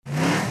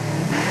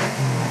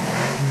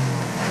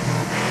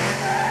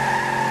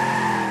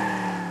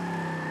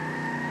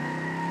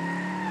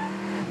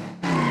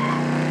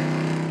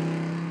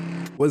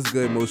What's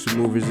good, motion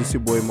movers? It's your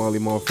boy Molly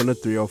Mall from the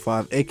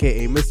 305,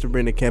 aka Mr.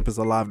 Brandon Campus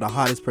Alive, the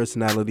hottest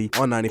personality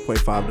on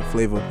 90.5 The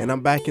Flavor. And I'm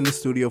back in the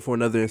studio for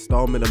another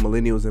installment of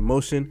Millennials in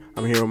Motion.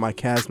 I'm here with my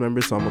cast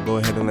members, so I'm gonna go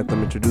ahead and let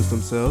them introduce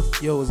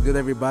themselves. Yo, what's good,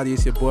 everybody?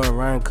 It's your boy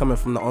Ryan, coming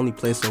from the only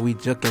place where we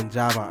juke and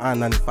jive on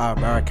I-95,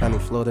 Broward County,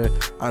 Florida,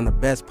 on the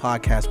best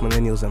podcast,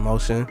 Millennials in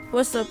Motion.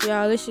 What's up,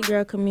 y'all? It's your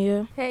girl,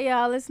 Camille. Hey,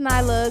 y'all. It's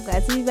Nyla.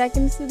 Glad to be back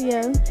in the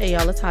studio. Hey,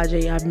 y'all. It's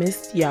Tajay. I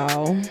missed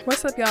y'all.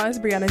 What's up, y'all? It's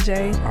Brianna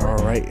J. All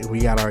right,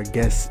 we got our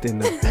guest in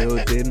the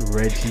building,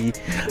 Reggie.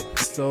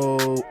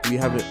 So we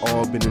haven't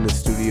all been in the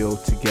studio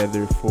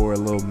together for a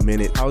little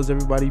minute. How's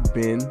everybody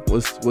been?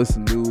 What's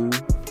new?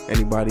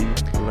 Anybody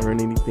learn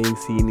anything?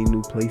 See any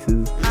new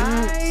places?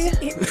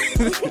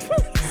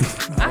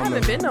 I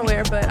haven't been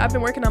nowhere, but I've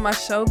been working on my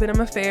show, Venom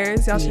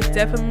Affairs. Y'all should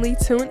definitely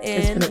tune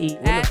in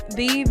at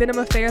the Venom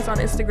Affairs on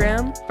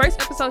Instagram.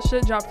 First episode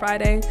should drop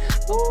Friday.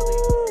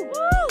 Ooh.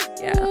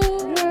 Yeah.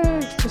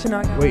 But you know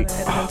I got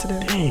editing to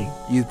do. Dang.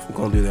 You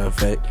gonna do that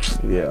effect?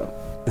 Yeah.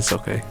 It's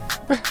okay.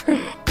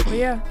 But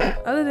yeah,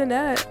 other than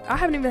that, I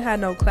haven't even had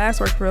no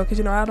classwork for real, because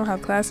you know I don't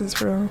have classes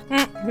for real.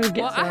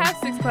 Well, I have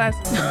 6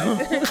 classes.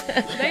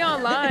 They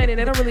online and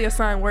they don't really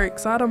assign work,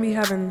 so I don't be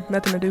having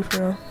nothing to do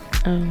for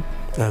real.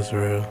 That's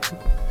real.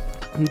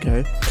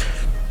 Okay.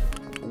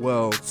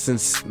 Well,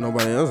 since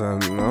nobody else, I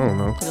don't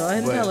know. Go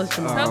ahead and tell us.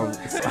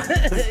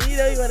 You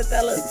know you want to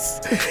tell us.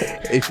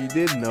 If you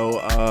didn't know,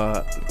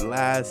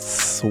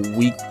 last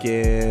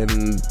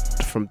weekend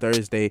from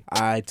Thursday,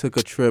 I took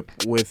a trip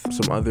with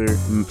some other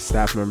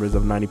staff members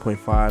of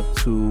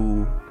 90.5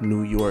 to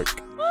New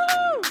York.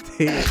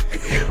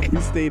 We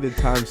stayed in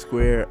Times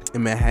Square,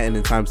 in Manhattan,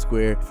 in Times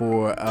Square,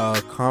 for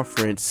a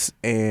conference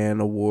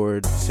and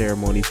award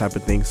ceremony type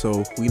of thing.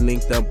 So we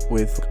linked up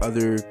with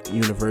other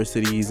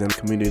universities and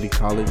community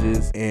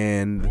colleges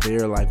and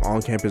their like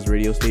on-campus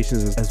radio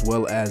stations, as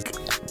well as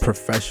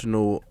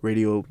professional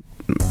radio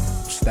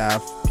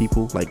staff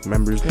people, like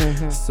members.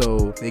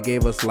 So they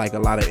gave us like a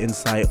lot of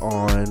insight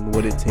on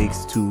what it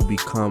takes to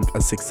become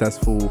a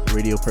successful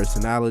radio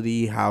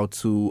personality, how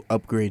to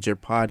upgrade your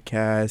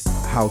podcast,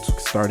 how to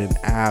start an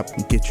app,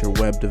 get your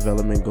web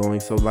development going.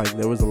 So like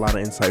there was a lot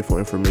of insightful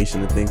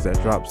information and things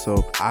that dropped.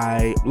 So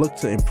I look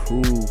to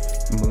improve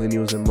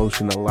Millennials in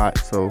Motion a lot.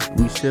 So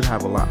we should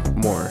have a lot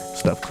more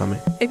stuff coming.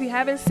 If you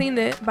haven't seen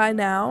it by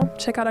now,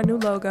 check out our new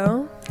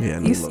logo. Yeah,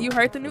 you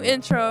heard the new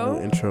intro.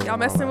 Y'all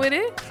messing with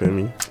it? Feel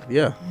me?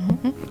 Yeah.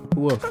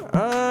 Who else?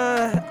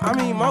 I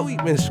mean, my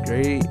week been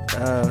straight.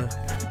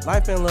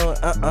 Life been a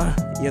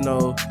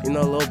little,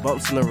 little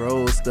bumps in the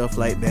road, stuff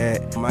like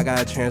that. I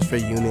gotta transfer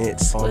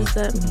units. What's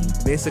that mean?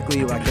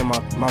 Basically, like in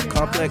my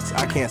complex,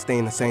 I can't stay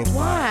in the same spot.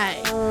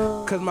 Why?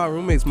 Because my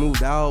roommates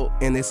moved out,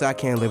 and they said I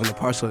can't live in a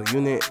partial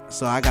unit,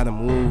 so I gotta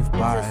move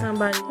by.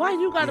 Somebody. Why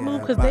you gotta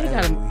move? Because by they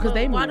gotta move. Because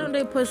they Why move. don't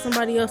they put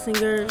somebody else in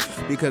yours?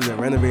 Because they're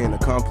renovating the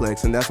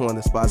complex, and that's one of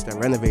the spots they're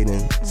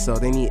renovating. So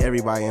they need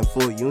everybody in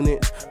full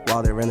units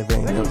while they're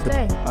renovating. Where do you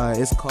stay?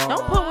 It's called.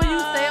 Don't put where you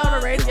stay on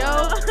the radio.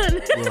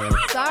 Yeah.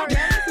 Sorry,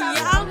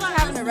 I'm just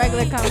having a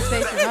regular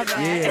conversation. My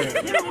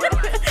bad. Yeah.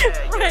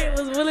 Right,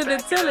 was willing to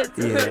tell it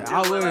to Yeah,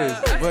 I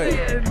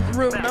was,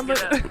 Room number.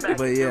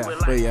 but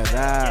yeah,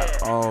 that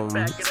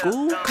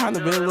school kind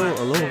of been a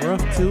little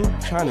rough too.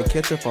 Trying to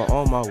catch up on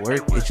all my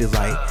work, it's just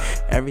like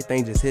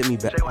everything just hit me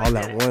back all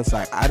at once.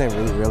 Like I didn't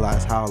really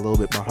realize how a little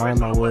bit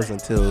behind I was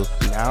until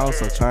now.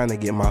 So trying to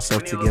get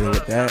myself together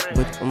with that,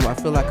 but I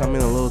feel like I'm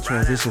in a little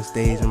transition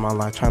stage in my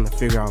life, trying to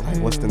figure out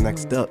like what's the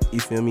next step. You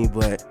feel me?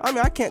 But I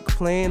mean, I can't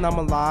complain. I'm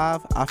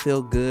alive. I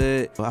feel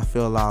good. I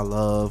feel a lot of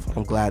love.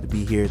 I'm glad to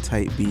be here.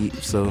 Tight beat.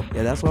 So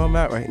yeah, that's where I'm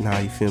at right now.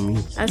 You feel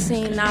me? I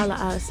seen Nala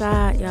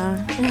outside, y'all.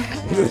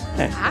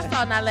 I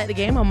saw Nala at the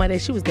game on Monday.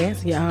 She was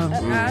dancing, y'all.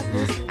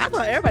 I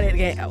saw everybody at the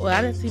game. Well,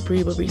 I didn't see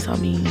Bree, but Bree saw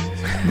me.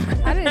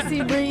 I didn't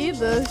see Bree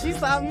either. She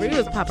saw me. Bree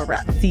was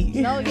paparazzi.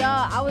 No,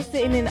 y'all. I was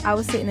sitting in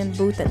the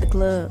booth at the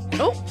club.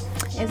 Oh.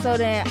 And so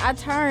then I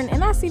turned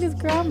and I see this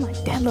girl. I'm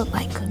like, that look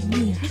like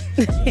Camille.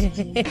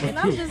 And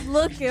I'm just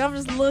looking.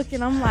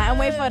 I'm like, I'm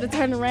waiting for her to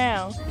turn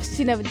around.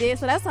 She never did.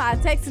 So that's why I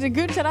texted the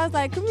group chat. I was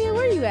like, Camille,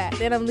 where you at?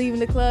 Then I'm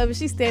leaving the club and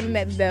she's standing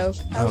at the door.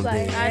 I was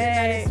like, I did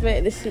not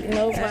expect to see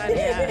nobody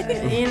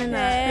in and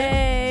out.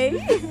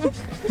 Hey.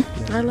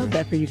 I love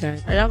that for you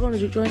guys. Are y'all going to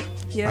juke joint?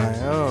 Yeah.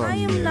 I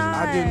am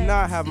not. I did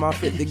not have my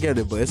fit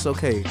together, but it's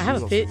okay. I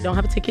have a fit. Don't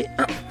have a ticket.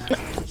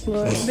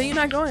 Then you're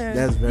not going.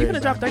 That's very You could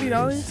have dropped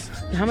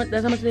 $30. How much?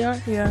 That's how much they are?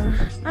 Yeah.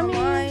 I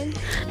mean,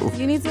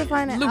 you need to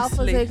find an Alpha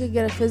so you could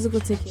get a physical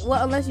ticket.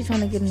 Well, unless you're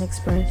trying to get an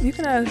express. You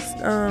can ask.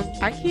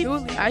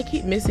 I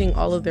keep missing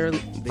all of their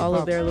little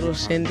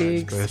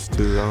shindigs. That's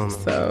too long.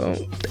 So,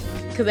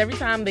 because every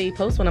time they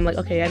post one, I'm like,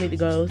 okay, I need to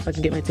go so I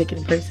can get my ticket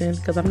in person.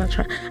 Because I'm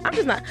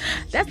just not.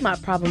 That's my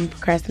problem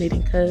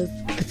procrastinating. Because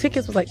the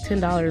tickets was like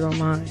 $10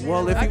 online.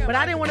 Well, but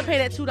I didn't want to pay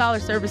that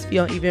 $2 service fee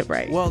on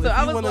Eventbrite. Well, so if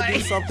I you was want to do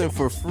something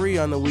for free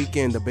on the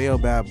weekend, the Bail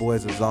Bad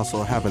Boys is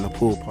also having a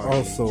pool party.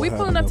 Also, We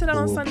pulling up to that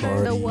on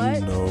Sunday. The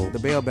what? The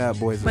Bail Bad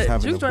Boys is But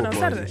having Juke a pool joined on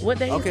party. Saturday. What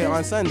day? Okay,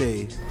 on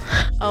Sunday.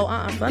 Oh,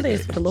 Sunday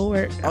is for the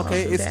Lord.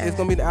 Okay, it's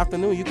gonna be the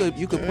afternoon. You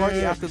could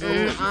party after the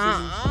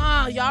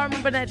Lord. Y'all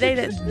remember that day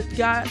that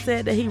God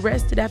said that He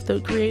rested after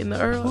creating the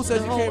earth? Who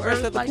said you can't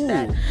rest at the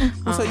pool?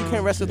 Who said you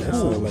can't rest at the That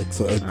pool? sounds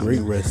like a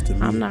great rest to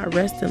me. I'm not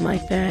resting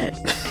like that.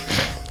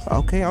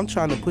 Okay, I'm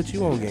trying to put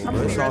you on game, I'm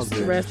but it's all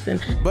good. resting.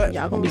 But-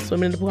 Y'all gonna be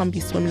swimming in the pool. I'm gonna be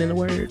swimming in the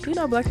Word. You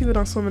know, black people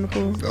don't swim in the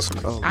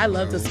pool. I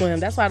love to swim.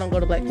 That's why I don't go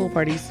to black pool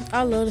parties.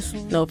 I love to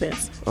swim. No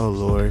offense. Oh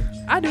Lord.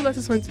 I do love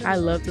to swim too. I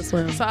love to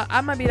swim. So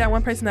I might be that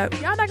one person that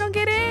y'all not gonna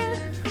get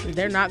in.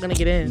 They're not gonna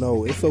get in.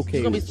 No, it's okay.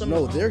 You're gonna be swimming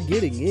No, alone. they're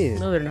getting in.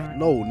 No, they're not.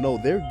 No,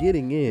 they're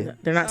getting in.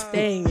 They're not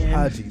staying in.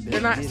 Haji, They're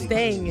not getting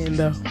staying in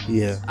though.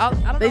 Yeah. I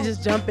don't They know.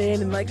 just jump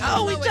in and like,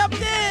 oh, we jumped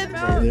in.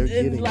 No, they're And,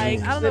 getting like,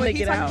 in. I don't then know they what he's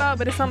get talking out. about,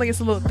 but it sounds like it's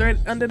a little thread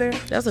under there.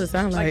 That's what it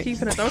sounds Like like. he's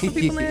finna throw some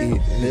people in.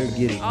 They're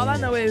getting All I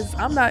in. know is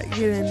I'm not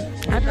getting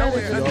I'd rather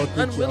nowhere Y'all think y'all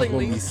gonna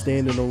unwillingly. be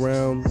standing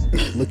around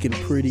looking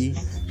pretty?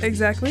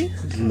 Exactly.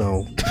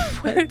 No.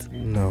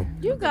 No.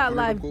 You got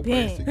life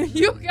bent.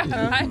 You got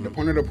The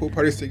point of the pool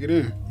party is to get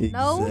in.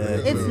 No,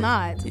 it's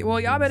not. Well,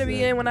 y'all better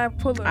be in when I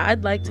pull up.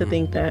 I'd like to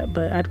think that,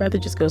 but I'd rather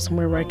just go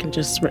somewhere where I can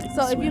just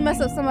So if you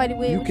mess up somebody's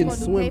wig, You what can gonna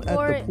do, swim pay at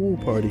for the it? pool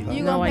party. You Huh?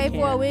 No, gonna I pay for a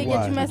can't. wig Why?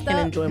 that you I messed can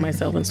up? enjoy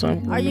myself and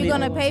swim. Are you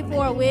gonna pay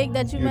for a wig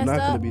that you You're messed not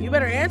gonna up? be. You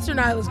better answer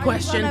Nyla's Are you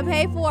question. gonna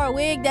pay for a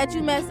wig that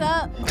you messed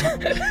up?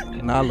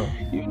 Nala.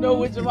 You know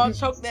when Javon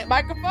choked that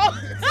microphone.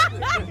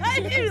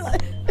 You're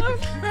like, I'm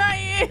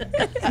crying.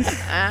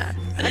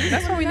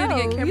 That's why we need to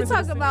get No, cameras. you in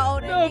talking the about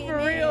all No, for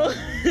real.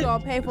 You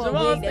gonna pay for a Javon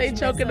wig that stay you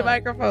choking the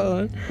messed up.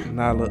 microphone.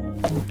 Nala,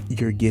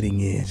 you're getting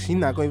in. She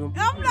not gonna even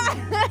I'm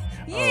not.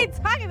 You ain't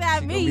talking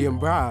about gonna be me. in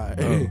bride.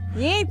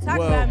 You ain't talking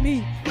Well, about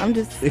me. I'm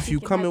just. If you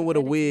come in with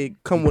a wig,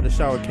 come with a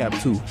shower cap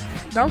too.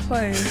 city. Don't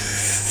play.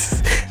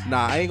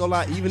 Nah, I ain't gonna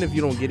lie. Even if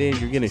you don't get in,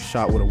 you're getting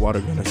shot with a water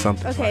gun or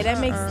something. Okay, that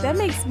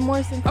makes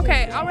more sense.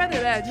 Okay, I'd rather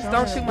that. Just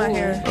don't shoot my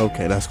hair,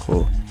 Okay, that's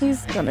cool.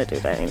 He's gonna do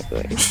that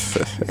anyway.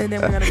 and then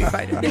we're gonna be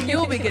fighting. Then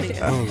you'll be getting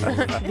it.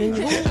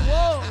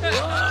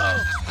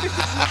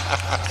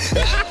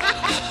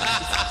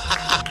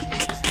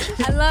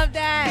 I love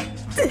that.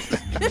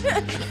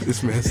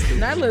 This man.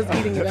 Nyla's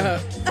eating it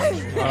up.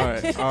 All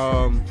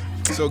right.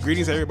 So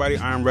greetings everybody,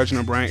 I'm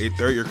Reginald Bryant, a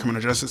third-year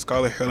criminal justice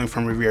scholar hailing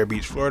from Riviera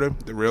Beach, Florida,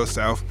 the real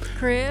South.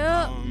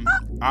 Crib.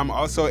 I'm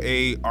also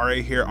a RA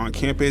here on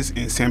campus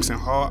in Sampson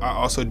Hall. I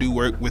also do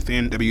work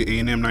within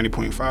WANM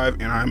 90.5,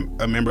 and I'm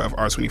a member of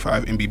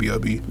R25 and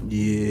BBLB,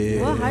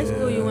 Yeah. What high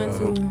school you went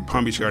to?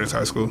 Palm Beach Gardens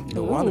High School.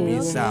 The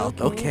wannabe South.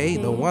 Okay,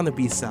 the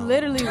wannabe South.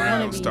 Literally wanna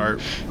Don't be.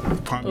 start.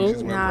 Palm Beach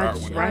is where Nah,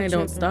 Broad went. Ryan,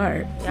 don't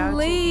start.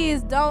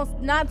 Please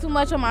don't. Not too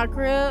much on my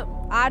crib.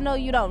 I know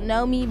you don't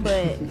know me,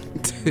 but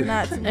not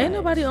too much. Ain't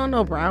nobody on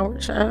no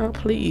Broward, child.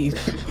 Please.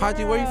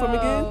 Haji, where you from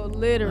again? A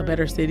Literally.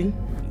 better city.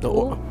 The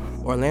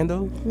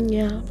Orlando?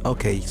 Yeah.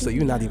 Okay, so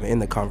you're not even in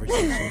the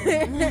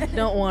conversation.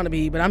 Don't want to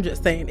be, but I'm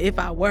just saying, if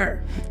I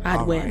were,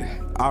 I'd win.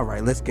 All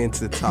right, let's get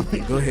into the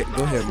topic. Go ahead,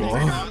 Mo.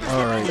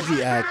 All right.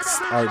 Haji asks,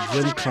 are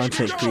gym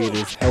content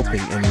creators helping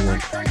anyone?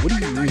 What do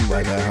you mean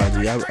by that,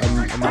 Haji?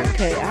 I'm not.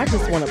 Okay, I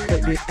just want to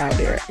put this out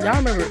there. Y'all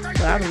remember,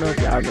 well, I don't know if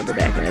y'all remember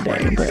back in the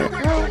day, but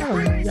I don't know.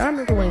 Y'all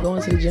remember when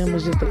going to the gym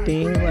was just a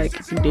thing? Like,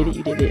 if you did it,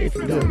 you did it. If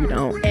you don't, you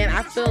don't. And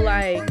I feel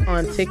like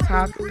on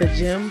TikTok, the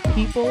gym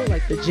people,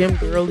 like the gym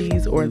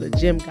girlies or the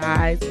gym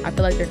guys, I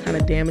feel like they're kind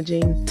of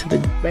damaging to the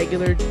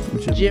regular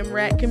gym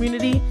rat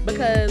community,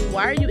 because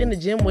why are you in the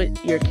gym with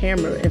your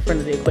camera in front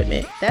of the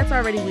equipment? That's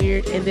already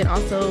weird. And then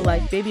also,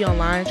 like, they be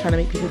online trying to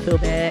make people feel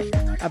bad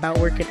about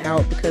working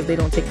out because they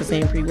don't take the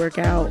same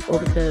pre-workout, or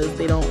because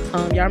they don't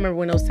y'all remember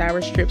when those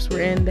sour strips were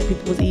in that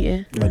people was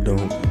eating? I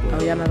don't.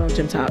 Oh, y'all not on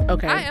Gym Talk.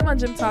 Okay. I am on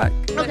Gym Talk.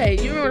 Okay,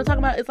 you remember what I'm talking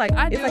about? It's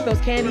like those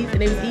candies, and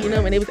they was eating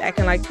them, and they was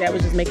acting like that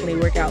was just making their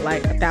workout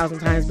like 1,000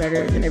 times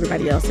better than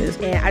everybody else's.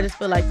 And I just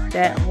feel like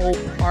that whole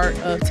part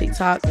of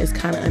TikTok is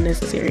kind of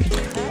unnecessary.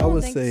 I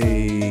would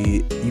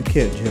say you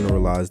can't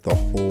generalize the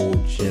whole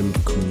gym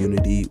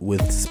community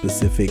with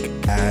specific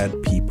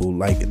ad people.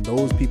 Like,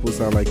 those people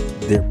sound like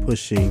they're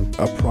pushing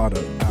a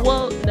product out.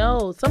 Well,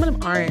 no, some of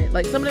them aren't.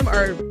 Like, some of them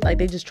are like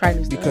they just try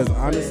new stuff. Because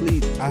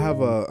honestly, I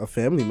have a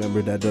family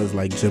member that does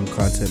like gym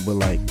content, but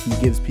like he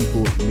gives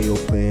people meal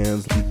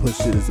plans. He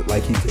pushes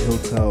like he'll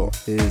tell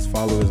his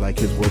followers like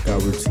his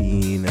workout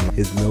routine and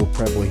his meal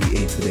prep, what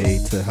he ate today,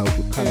 to help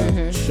kind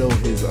of show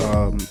his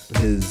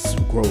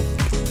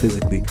growth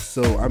physically.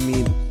 So I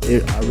mean,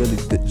 I really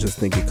just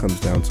think it comes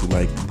down to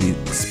like the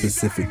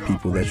specific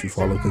people that you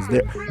follow, because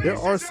there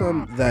are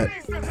some that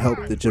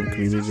help the gym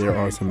community. There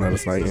are some that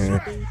it's like,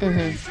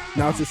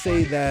 Now, to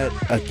say that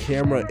a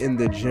camera in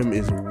the gym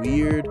is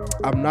weird,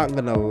 I'm not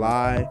gonna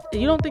lie.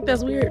 You don't think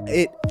that's weird?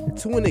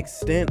 To an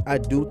extent, I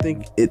do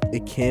think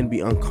it can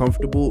be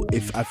uncomfortable.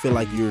 If I feel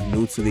like you're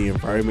new to the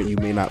environment, you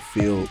may not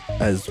feel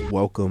as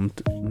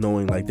welcomed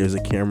knowing like there's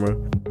a camera.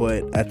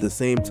 But at the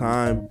same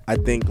time, I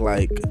think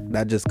like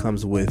that just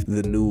comes with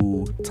the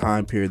new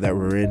time period that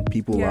we're in.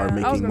 People are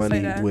making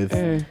money with,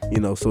 you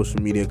know,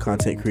 social media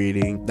content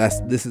creating.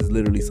 This is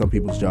literally some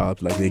people's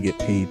jobs. Like they get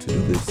paid to do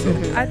this.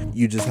 So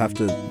you just have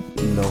to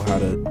know how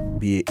to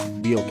be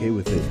okay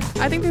with it.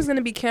 I think there's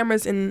gonna be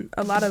cameras in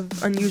a lot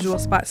of unusual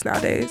spots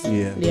nowadays.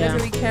 Yeah. There's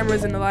gonna be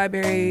cameras in the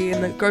library,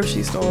 in the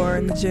grocery store,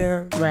 in the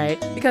gym. Right.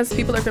 Because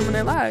people are filming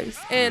their lives.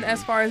 And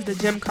as far as the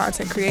gym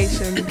content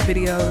creation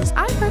videos,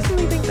 I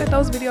personally think that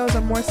those videos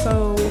are more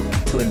so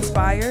to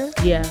inspire.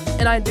 Yeah.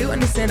 And I do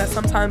understand that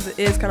sometimes it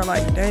is kind of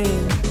like,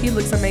 dang, he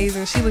looks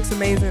amazing, she looks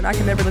amazing, I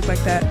can never look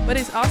like that. But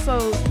it's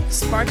also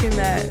sparking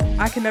that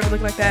I can never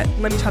look like that.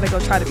 Let me try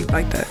to be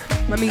like that.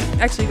 Let me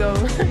actually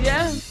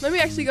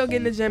go get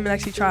in the gym and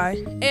actually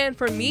try. And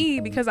for me,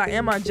 because I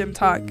am on Gym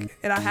Talk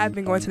and I have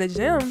been going to the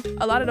gym,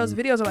 a lot of those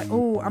videos are like,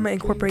 oh, I'm gonna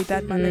incorporate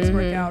that in my next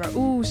workout, or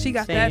oh, she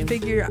got that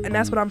figure and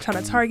that's what I'm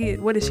trying to target.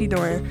 What is she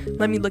doing?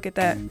 Let me look at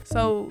that.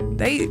 So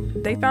they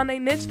found their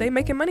niche, they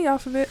making money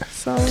off of it.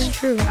 So it's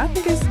true. I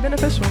think it's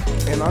beneficial.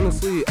 And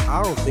honestly,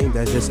 I don't think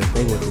that's just a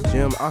thing with the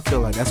gym. I feel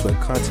like that's what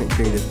content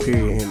creators,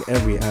 period, in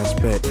every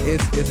aspect.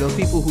 It's those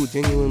people who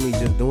genuinely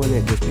just doing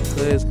it just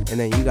because, and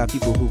then you got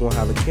people who gonna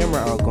have a camera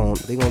out going,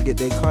 they gonna get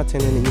their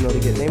content in and, you know, they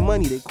get their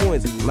money, their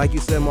coins. Like you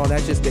said, Maul,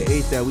 that's just the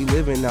age that we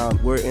live in now.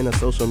 We're in a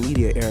social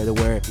media era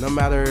where no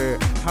matter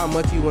how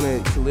much you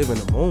want to live in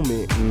the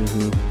moment,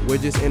 we're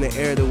just in an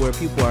era where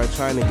people are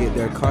trying to get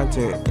their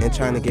content and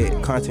trying to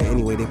get content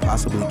any way they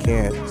possibly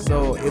can.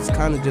 So it's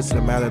kind of just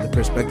a matter of the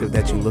perspective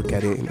that you look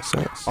at it in a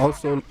sense.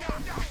 Also,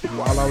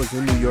 while I was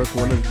in New York,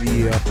 one of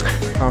the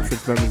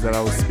conference members that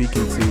I was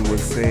speaking to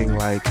was saying,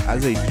 like,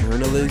 as a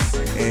journalist,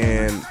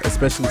 and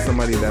especially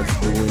somebody that's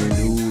doing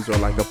news or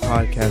like a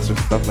podcast or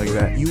stuff like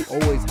that, you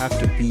always have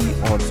to be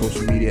on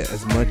social media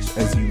as much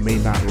as you may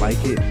not like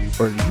it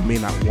or you may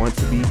not want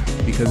to be,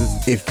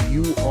 because if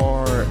you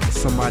are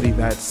somebody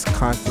that's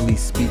constantly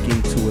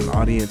speaking to an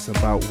audience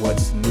about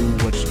what's new,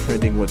 what's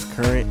trending, what's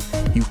current,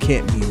 you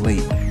can't be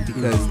late,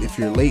 because if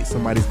you're late,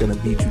 somebody's gonna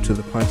beat you to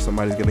the punch,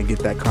 somebody's gonna get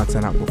that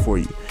content out before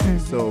you.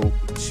 So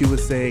she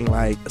was saying,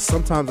 like,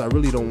 sometimes I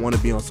really don't want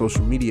to be on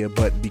social media,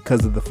 but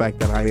because of the fact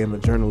that I am a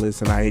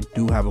journalist and I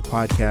do have a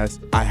podcast,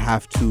 I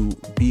have to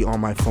be on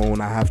my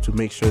phone. I have to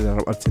make sure that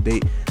I'm up to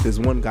date. There's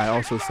one guy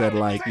also said,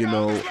 like, you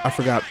know, I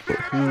forgot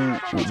who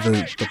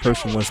the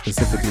person was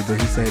specifically, but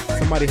he said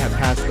somebody had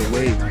passed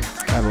away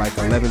at like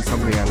 11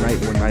 something at night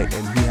one night,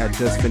 and he had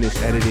just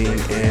finished editing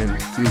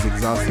and he was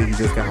exhausted. He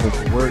just got home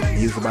from work.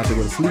 He was about to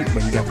go to sleep,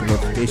 but he got the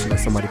notification that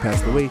somebody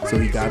passed away. So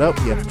he got up,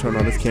 he had to turn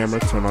on his camera,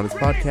 turn on his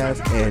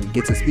podcast, and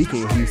get to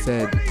speaking. And he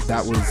said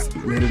that was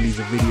literally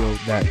the video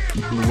that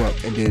blew up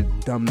and did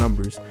dumb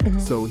numbers.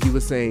 So he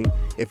was saying,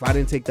 if I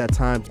didn't take that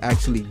time to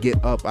actually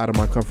get up out of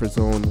my comfort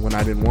zone when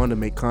I didn't want to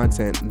make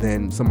content,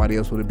 then somebody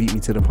else would have beat me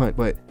to the punch.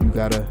 But you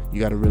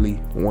gotta really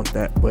want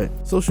that. But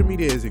social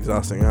media is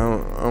exhausting. I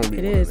don't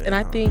It is. And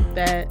I think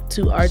that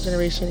to our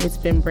generation, it's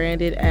been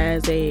branded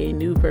as a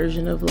new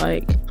version of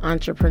like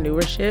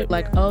entrepreneurship.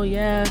 Like, oh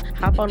yeah,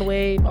 hop on the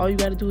wave. All you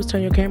gotta do is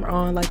turn your camera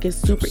on. Like, it's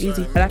super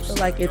easy. But I feel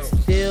like it's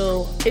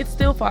still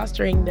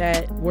fostering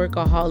that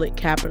workaholic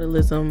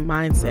capitalism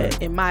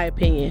mindset, in my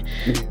opinion.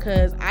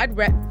 Because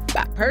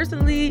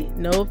personally,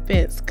 no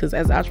offense, because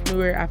as an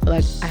entrepreneur, I feel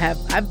like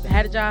I've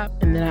had a job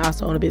and then I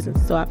also own a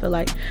business. So I feel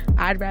like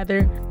I'd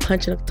rather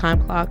punch in a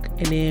time clock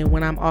and then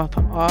when I'm off,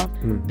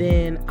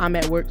 than I'm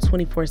at work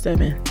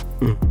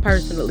 24/7.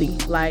 Personally,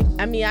 like,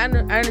 I mean, I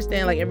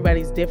understand like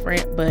everybody's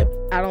different, but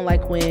I don't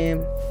like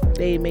when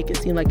they make it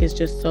seem like it's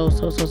just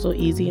so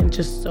easy and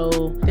just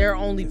so there are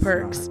only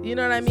perks. You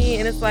know what I mean?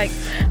 And it's like,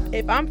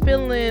 if I'm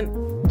feeling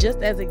just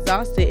as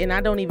exhausted and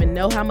I don't even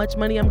know how much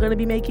money I'm gonna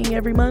be making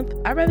every month,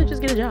 I'd rather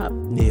just get a job.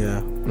 Yeah.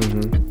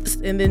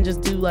 And then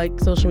just do like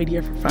social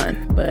media for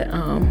fun. But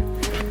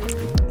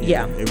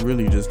yeah, it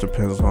really just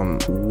depends on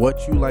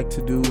what you like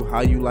to do,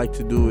 how you like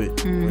to do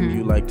it, when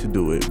you like to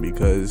do it.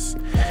 Because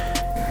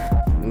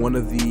one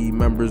of the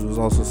members was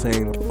also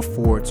saying,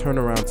 for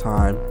turnaround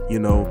time, you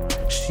know,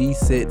 she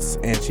sits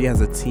and she has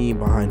a team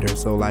behind her.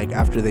 So like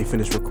after they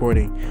finish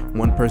recording,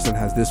 one person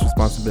has this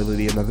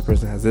responsibility, another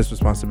person has this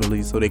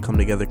responsibility, so they come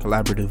together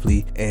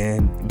collaboratively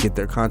and get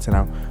their content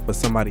out. But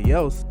somebody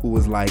else who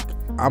was like,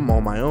 I'm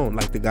on my own,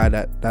 like the guy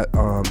that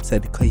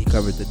said he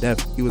covered the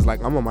death, he was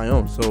like, I'm on my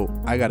own, so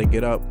I gotta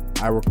get up,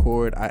 I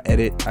record, I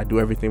edit, I do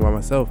everything by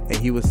myself. And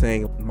he was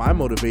saying my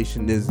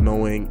motivation is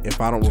knowing if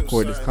I don't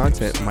record this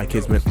content, my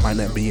kids might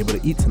not be able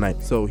to eat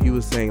tonight. So he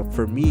was saying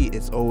for me,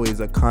 it's always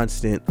a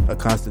constant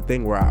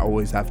thing where I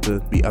always have to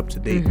be up to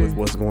date with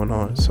what's going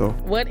on. So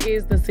what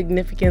is the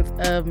significance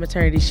of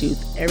maternity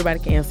shoots? Everybody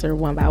can answer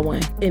one by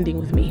one, ending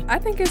with me. I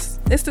think it's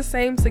the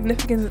same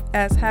significance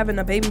as having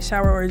a baby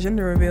shower or a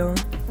gender reveal,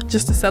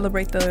 just to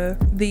celebrate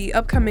the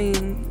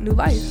upcoming new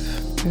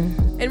life.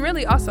 And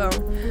really also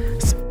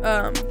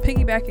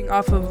piggybacking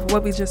off of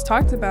what we just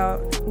talked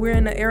about, we're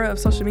in the era of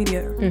social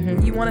media.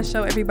 You want to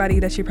show everybody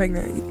that you're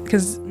pregnant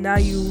because now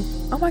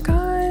oh my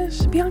gosh,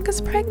 Bianca's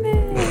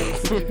pregnant.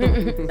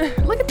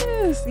 Look at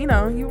this. You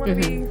want to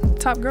be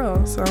top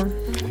girl. So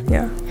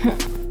yeah.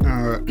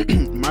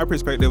 My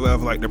perspective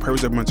of like the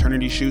purpose of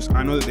maternity shoots,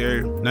 I know that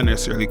they're not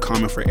necessarily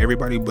common for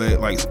everybody, but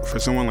like for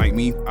someone like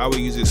me, I would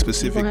use it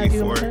specifically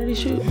for maternity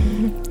shoot?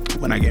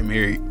 When I get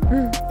married.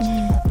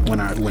 When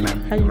I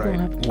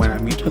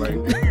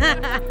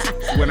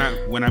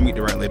meet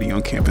the right lady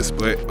on campus,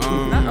 but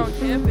not on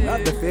campus.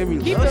 Not the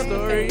family love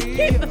story.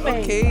 Keep the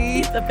faith.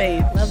 Okay. Keep the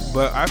faith.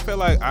 But I feel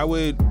like I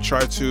would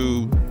try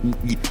to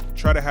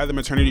have the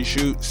maternity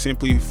shoot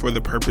simply for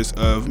the purpose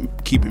of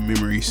keeping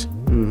memories.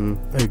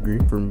 I agree.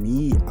 For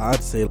me,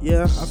 I'd say,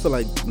 I feel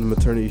like the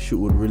maternity shoot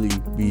would really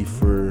be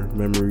for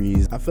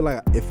memories. I feel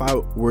like if I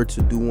were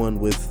to do one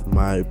with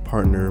my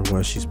partner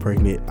when she's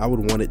pregnant, I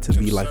would want it to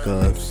be like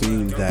a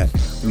theme that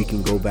we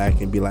can go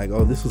back and be like,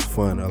 oh, this was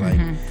fun, or like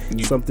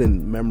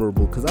something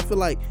memorable. Because I feel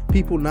like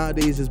people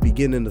nowadays just be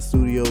getting in the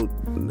studio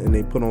and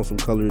they put on some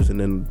colors and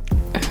then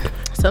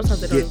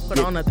sometimes they don't even put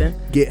on nothing.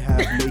 Get half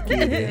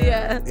naked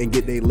and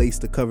get their lace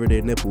to cover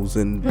their nipples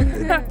and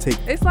take.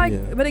 It's like,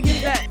 but it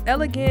gives that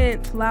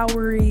elegant,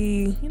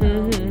 flowery,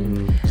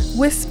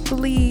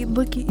 wispy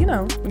looking,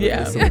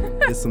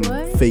 There's some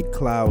fake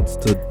clouds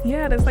to.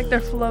 Yeah, it's like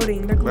they're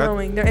floating, they're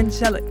glowing, they're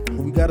angelic.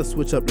 We gotta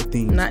switch up the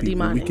themes. Not people.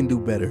 demonic. We can do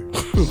better.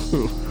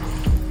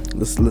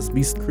 Let's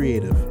be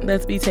creative.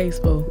 Let's be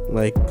tasteful.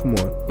 Like, come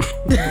on.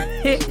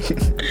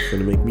 It's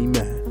gonna make me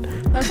mad.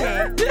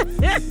 Okay.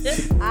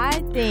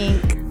 I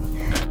think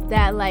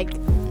that like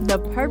the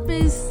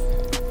purpose.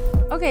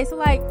 Okay, so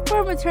like for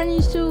a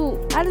maternity shoot,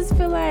 I just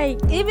feel like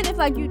even if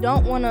like you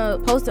don't want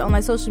to post it on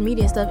like social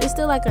media and stuff, it's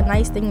still like a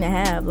nice thing to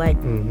have. Like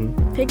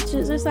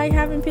pictures, it's like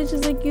having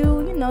pictures of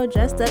you,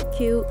 dressed up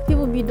cute.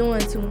 People be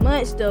doing too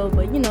much though,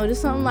 but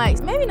just something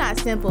like maybe not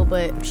simple,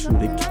 but shoot,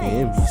 it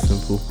can be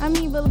simple. I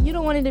mean, but you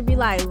don't want it to be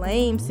like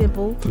lame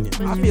simple.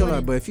 I feel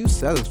like, but if you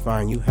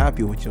satisfying, you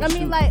happy with your shoot. I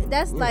mean, like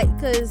that's like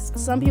because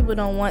some people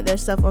don't want their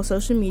stuff on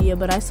social media,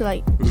 but I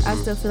still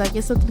feel like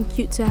it's something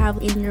cute to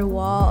have in your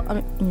wall. I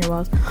mean, in your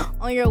walls.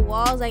 On your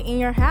walls, like in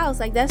your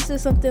house, like that's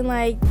just something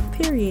like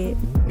period.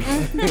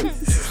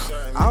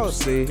 I would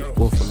say,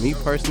 well, for me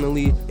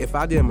personally, if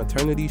I did a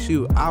maternity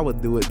shoot, I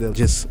would do it to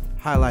just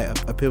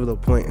highlight a pivotal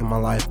point in my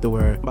life to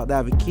where I'm about to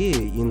have a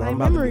kid, I'm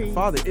about to be a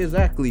father.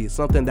 Exactly,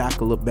 something that I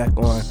could look back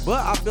on.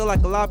 But I feel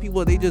like a lot of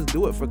people, they just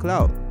do it for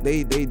clout.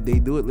 They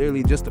do it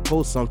literally just to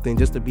post something,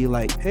 just to be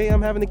like, hey,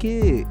 I'm having a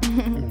kid.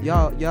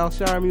 y'all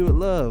shower me with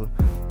love.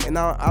 And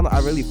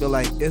I really feel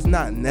like it's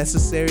not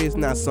necessary. It's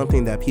not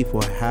something that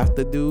people have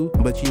to do.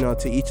 But,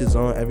 to each his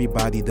own.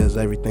 Everybody does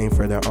everything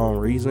for their own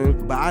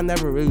reason. But I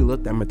never really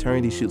looked at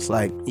maternity shoots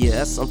like,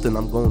 that's something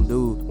I'm going to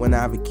do when I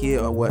have a kid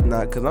or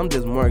whatnot. Because I'm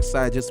just more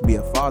excited just to be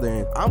a father.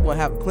 And I'm going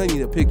to have plenty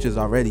of pictures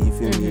already, you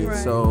feel me? Right.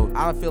 So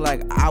I feel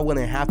like I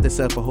wouldn't have to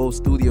set up a whole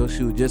studio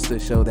shoot just to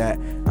show that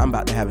I'm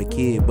about to have a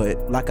kid.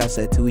 But like I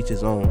said, to each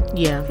his own.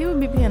 Yeah. People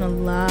be paying a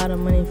lot of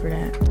money for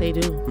that. They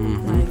do.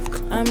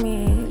 Like, I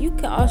mean, you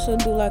can also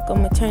do like a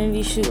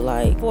maternity shoot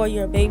like for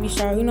your baby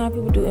shower. You know how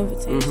people do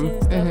invitations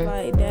and stuff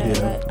like that.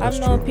 Yeah, Like, I've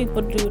known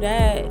people do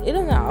that. It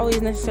doesn't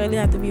always necessarily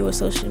have to be with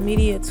social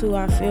media too.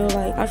 I feel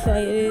like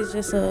it is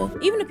just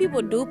even if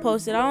people do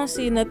post it, I don't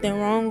see nothing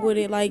wrong with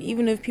it. Like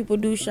even if people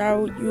do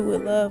shower you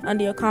with love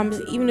under your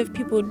comments, even if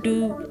people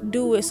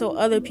do it so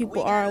other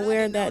people are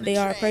aware that they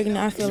are pregnant,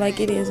 I feel like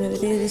it is what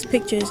it is. It's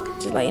pictures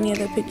just like any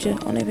other picture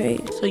on their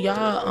page. So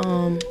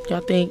y'all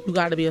think you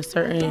got to be a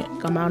certain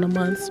amount of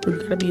months, or you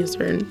got to be a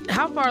certain,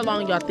 how far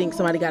along y'all think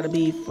somebody got to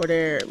be for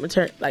their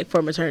for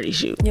a maternity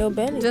shoot? Your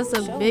belly. Just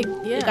a big,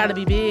 It got to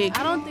be big.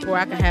 I don't think or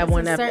I can have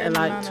one after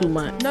like 2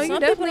 months. No, you Some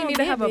definitely people need to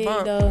don't have get a big,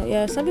 bump. though.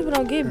 Yeah, some people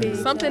don't get big.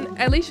 Something,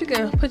 at least you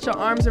can put your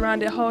arms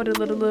around it, hold it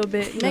a little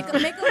bit. make a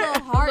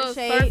little heart a little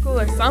shape, circle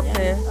or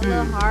something. a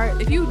little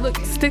heart. If you look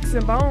sticks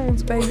and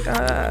bones, baby,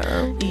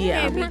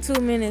 Yeah. Can't be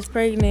 2 minutes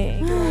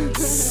pregnant.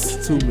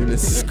 2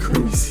 minutes is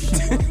crazy.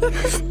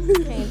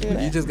 Can't do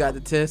that. You just got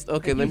the test.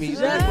 Okay, let me. You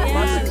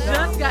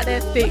just got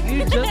that stick.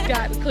 You just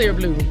got clear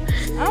blue.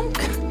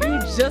 You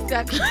just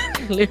got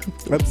clear.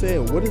 I'm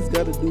saying, what has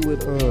got to do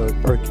with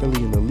R.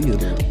 Kelly and Aaliyah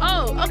though?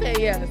 Oh, okay,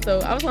 yeah. So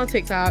I was on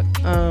TikTok.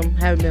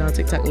 Haven't been on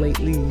TikTok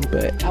lately,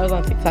 but I was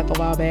on TikTok a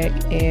while back,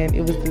 and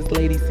it was this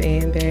lady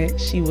saying that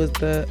she was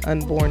the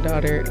unborn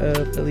daughter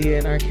of Aaliyah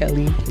and R.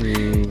 Kelly,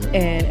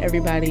 and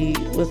everybody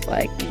was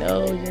like,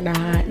 "No, you're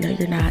not. No,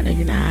 you're not. No,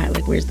 you're not.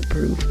 Like, where's the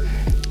proof?"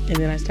 And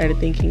then I started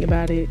thinking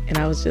about it, and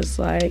I was just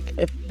like,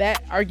 if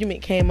that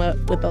argument came up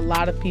with a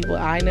lot of people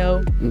I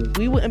know,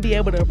 we wouldn't be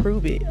able to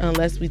approve it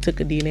unless we took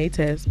a DNA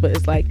test. But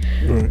it's like,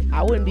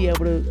 I wouldn't be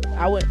able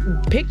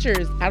to.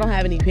 Pictures, I don't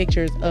have any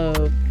pictures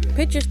of.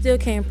 Pictures still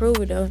can't prove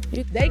it though.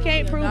 They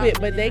can't prove it,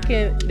 but they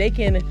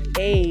can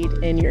aid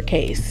in your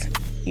case.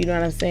 You know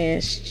what I'm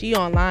saying? She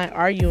online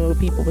arguing with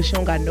people, but she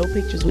don't got no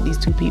pictures with these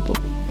two people.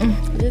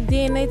 The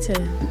DNA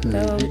test.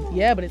 Though.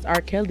 Yeah, but it's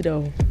R. Kelly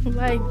though.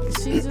 Like,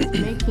 she's just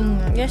making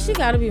them. Yeah, she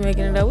gotta be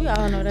making it up. We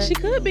all know that. She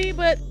could be,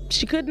 but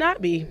she could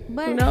not be.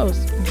 But who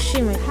knows?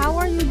 How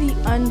are you the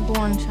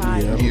unborn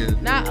child? Yeah.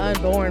 Not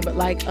unborn, but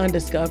like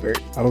undiscovered.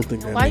 I don't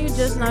think that. Why you makes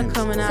just not sense.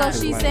 coming out?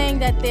 So she's saying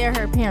that they're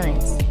her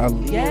parents.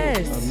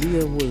 Yes.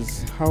 Aaliyah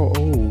was how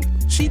old?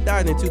 She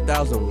died in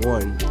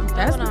 2001.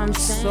 That's what I'm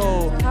saying.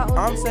 So How old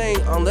I'm saying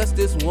unless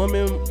this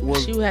woman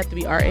was She would have to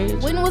be our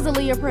age. When was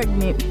Aaliyah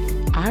pregnant?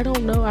 I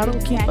don't know. I don't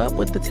keep up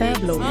with the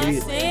tabloids.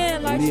 I'm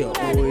saying like she Aaliyah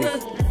had always-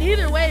 to-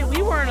 Either way,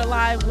 we weren't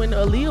alive when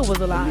Aaliyah was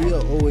alive.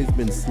 Aaliyah always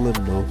been slim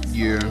though.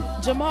 Yeah.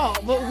 Jamal,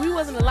 but we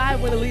wasn't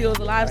alive when Aaliyah was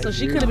alive, so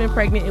she could have been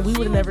pregnant and we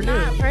would have never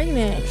not knew.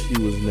 pregnant.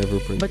 She was never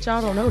pregnant. But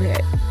y'all don't know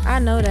that. I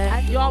know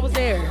that. Y'all was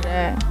there.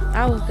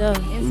 I was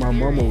dumb. My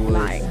mama was.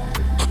 Lying.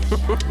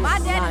 My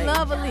daddy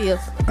love Aaliyah.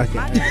 I My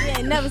can't. daddy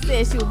ain't never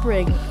said she was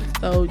pregnant.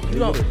 So you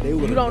don't They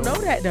would've know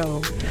known. that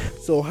though.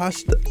 So how?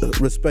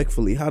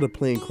 Respectfully, how the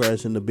plane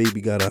crashed and the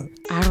baby got out?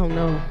 I don't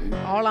know.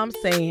 All I'm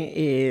saying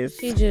is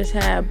She just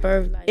had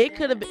birth. Like it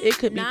could be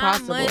 9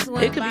 months possible.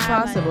 went It could be by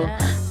possible. like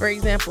that. For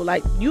example,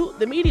 like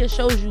the media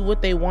shows you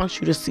what they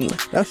want you to see.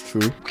 That's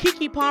true.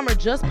 Keke Palmer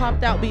just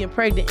popped out being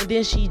pregnant and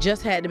then she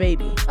just had the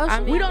baby.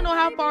 We don't know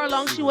how far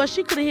along she was.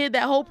 She could have hid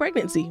that whole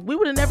pregnancy. We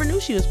would have never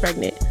knew she was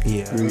pregnant.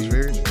 yeah. It was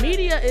very.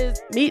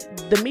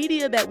 The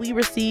media that we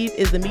receive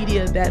is the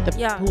media that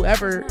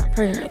whoever. Not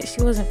pregnant.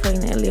 She wasn't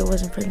pregnant. Aaliyah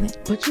wasn't pregnant.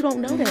 But you don't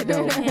know that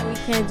though. We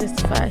can't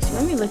justify it.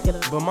 Let me look it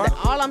up. But my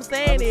All I'm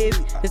saying is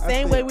the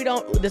same way we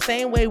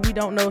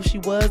don't know if she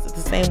was. It's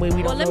the same way we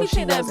Well, don't let know me if she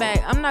take that wasn't.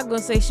 back. I'm not gonna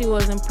say she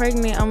wasn't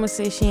pregnant. I'm gonna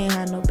say she ain't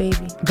had no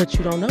baby. But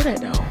you don't know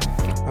that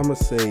though. I'm gonna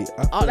say.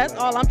 That's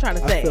all I'm trying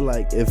to say. I feel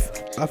like if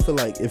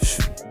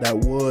that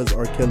was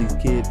R. Kelly's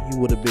kid, he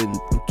would have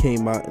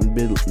came out and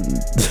been.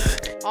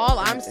 All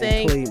I'm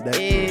saying claimed that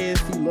is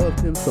he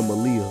loved him some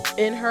Aaliyah.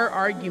 in her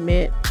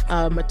argument,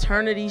 a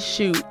maternity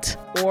shoot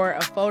or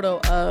a photo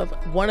of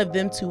one of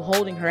them two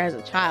holding her as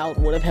a child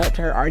would have helped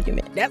her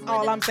argument. That's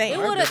all I'm saying.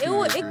 It could have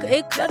all I'm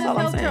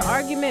helped her saying.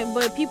 argument,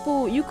 but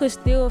you could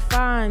still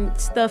find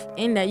stuff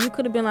in that. You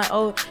could have been like,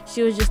 oh,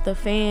 she was just a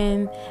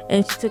fan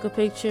and she took a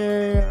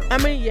picture. I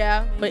mean,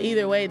 yeah, but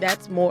either way,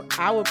 that's more.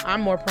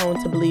 I'm more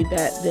prone to believe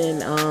that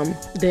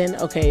than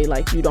okay,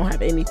 like you don't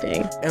have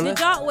anything. Did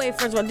y'all wait?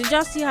 First of all, did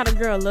y'all see how the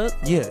girl looked?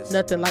 Yes.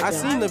 Nothing like I that.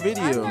 seen the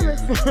video.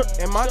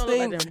 And my She don't look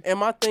thing, like them. and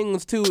my thing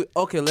was too.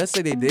 Okay, let's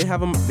say they did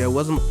have them. There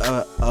wasn't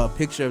a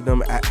picture of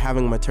them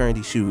having a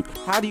maternity shoot.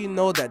 How do you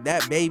know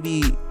that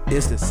baby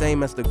is the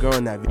same as the girl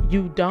in that video?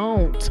 You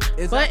don't.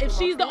 Is But that- if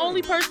she's the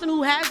only person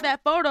who has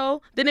that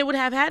photo, then it would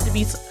have had to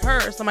be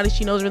her or somebody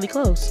she knows really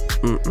close.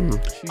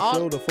 She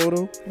showed a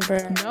photo.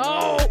 Bruh.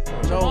 No.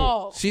 No,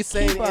 Jamal, she's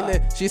saying keep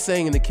up. she's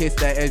saying in the case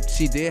that if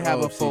she did have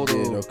Oh, a she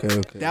photo, did.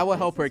 Okay. that would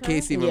help her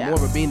case even Yeah. more.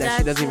 But being that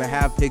she doesn't even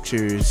have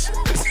pictures,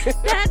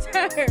 That's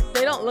her.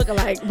 They don't look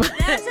alike. But,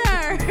 That's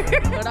her.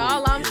 but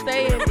all I'm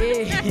saying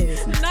is,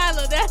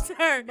 Nyla, that's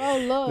her. Oh,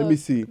 Lord. Let me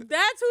see.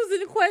 That's who's in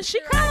the question. she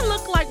kind of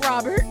look like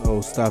Robert.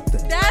 Oh, stop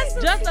that. That's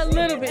Just a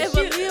little bit. If She-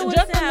 Aaliyah was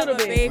just to a have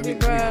little a bit. baby,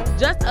 bro.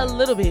 Just a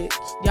little bit.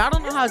 Y'all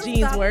don't know how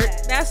genes work.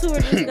 That's who we're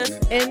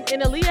discussing. And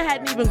Aaliyah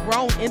hadn't even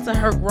grown into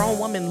her grown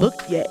woman look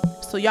yet.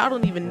 So y'all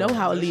don't even know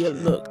how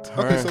Aaliyah looked.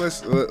 Okay, so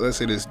let's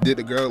say this. Did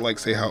the girl like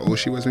say how old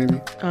she was? Maybe.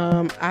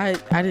 I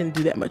didn't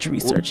do that much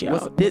research,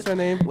 y'all. what's her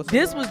name?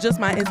 This was just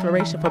my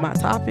inspiration for my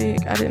topic.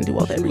 I didn't do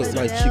all that She looked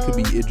research. like she could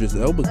be Idris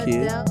Elba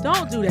kid. Adele.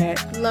 Don't do that.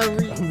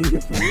 Laree. I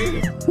mean, for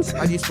real.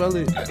 How do you spell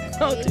it?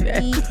 Don't do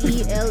that.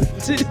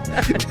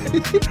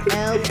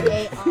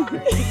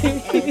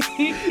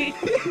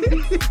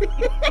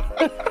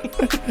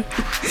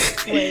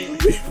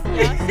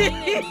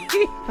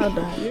 Hold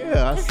on.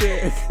 Yeah, I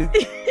said.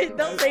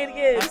 Don't say it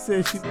again. I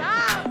said she.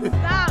 Stop.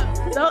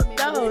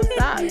 Stop. Don't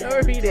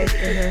repeat it.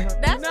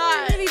 That's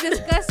what we're really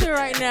discussing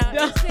right now.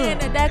 They're saying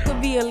that could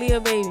be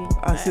Aaliyah baby.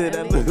 I said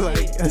that looked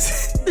like. I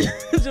said,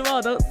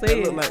 Jamal, don't that say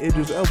looked it. like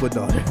Idris Elba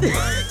daughter. Her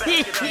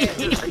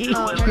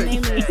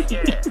name is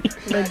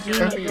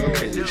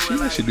Regina. She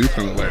actually do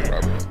kind of like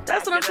Robert.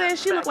 That's what I'm saying.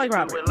 She look like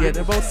Robert. Yeah,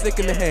 they're both sick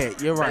in the head.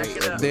 You're right.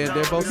 They're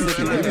both sick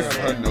in the Maybe head.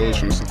 her nose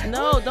from something.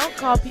 No,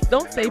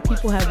 don't say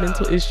people have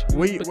mental issues.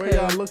 Where because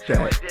y'all looked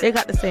at? They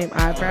got the same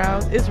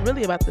eyebrows. It's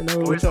really about the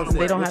nose. What y'all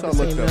They don't what have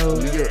the y'all same looked up?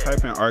 nose. You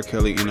type in R.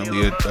 Kelly and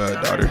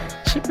Aaliyah daughter.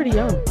 She pretty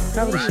young.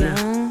 How old is she?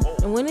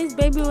 And when this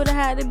baby would have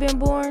had to been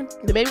born,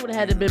 The baby would have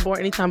had to been born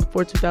anytime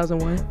before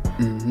 2001.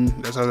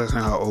 That's how I was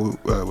saying. How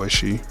old was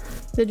she?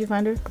 Did you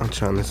find her? I'm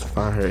trying to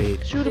find her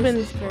age. She would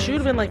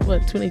have been like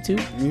what, 22?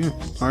 Yeah,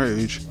 our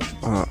age.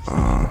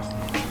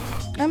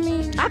 I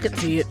mean, I could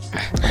see it.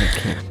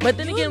 But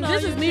then again,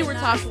 this is me we're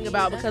talking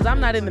about because I'm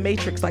not in the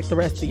Matrix like the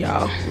rest of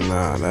y'all.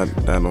 Nah,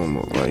 that don't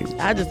look like.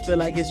 I just feel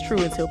like it's true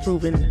until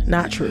proven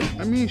not true.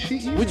 I mean,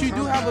 But you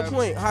do have a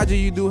point. Haji,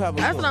 you do have a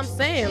That's point. what I'm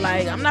saying.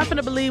 Like, I'm not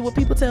gonna believe what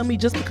people tell me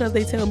just because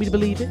they tell me to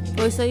believe it.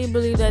 Wait, so you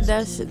believe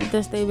that's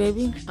their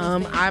baby?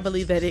 I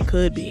believe that it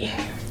could be.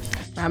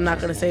 I'm not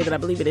gonna say that I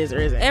believe it is or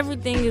isn't.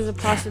 Everything is a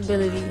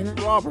possibility, you know?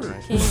 Robert.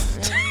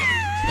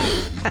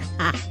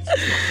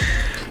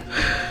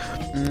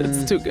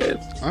 It's too good.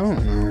 I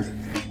don't know.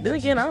 Then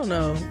again, I don't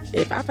know.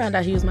 If I found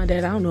out he was my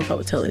dad, I don't know if I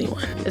would tell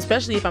anyone.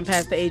 Especially if I'm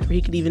past the age where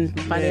he could even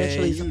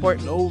financially support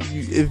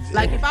me.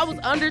 Like, if I was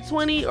under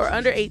 20 or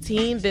under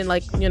 18, then,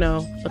 like, you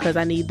know, because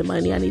I need the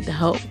money, I need the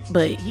help.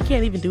 But he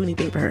can't even do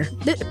anything for her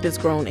at this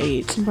grown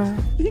age.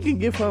 He can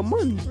give her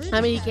money.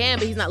 I mean, he can,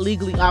 but he's not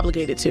legally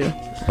obligated to.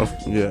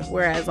 Yeah.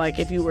 Whereas, like,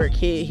 if you were a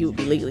kid, he would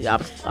be legally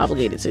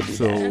obligated to do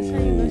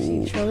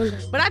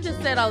that. But I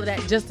just said all of that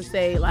just to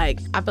say,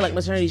 like, I feel like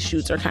maternity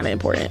shoots are kind of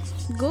important.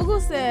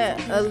 Google said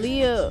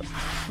Aaliyah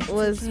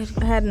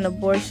had an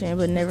abortion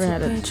but never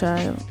had a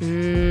child.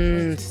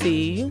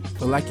 See?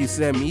 But like you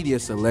said, media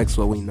selects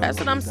what we know. That's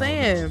what I'm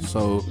saying.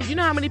 So you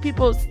know how many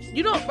people,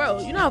 you know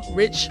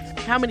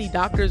how many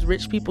doctors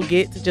rich people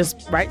get to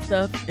just write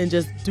stuff and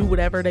just do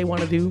whatever they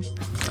want to do?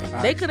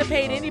 They could have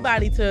paid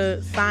anybody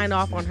to sign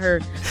off on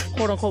her,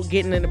 quote unquote,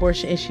 getting an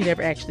abortion, and she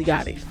never actually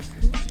got it.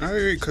 I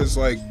agree, because,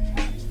 like,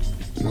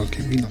 well,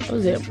 can we not? What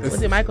was it?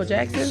 Was it Michael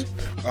Jackson?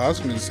 I was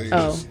going to say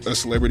a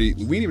celebrity.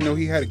 We didn't even know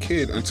he had a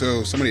kid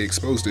until somebody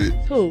exposed it.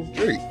 Who?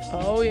 Drake.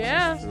 Oh,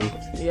 yeah.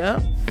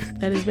 Yep.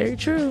 That is very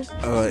true.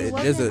 He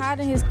wasn't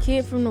hiding his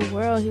kid from the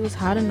world. He was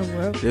hiding the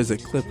world. There's a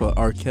clip of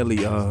R.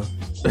 Kelly oh,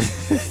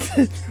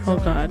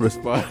 God.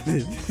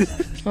 responded.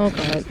 Oh,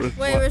 God.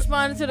 Wait,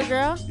 responding to the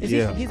girl?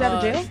 He's out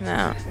of jail?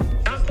 No.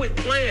 I quit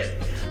playing.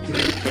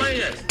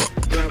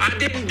 I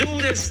didn't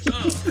do this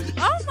stuff.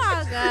 Oh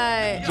my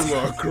God.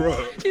 Jamal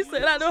Crow. He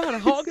said, I know how to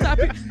hog tie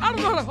people. I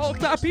don't know how to hog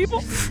tie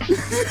people.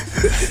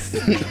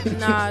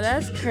 Nah,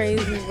 that's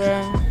crazy,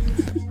 bro.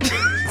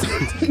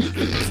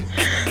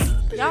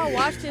 Y'all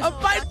watch this. I'm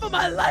fighting for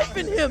my life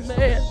in him,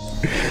 man.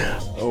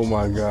 Oh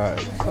my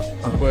God.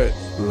 But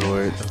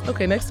Lord.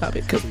 Okay, next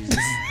topic.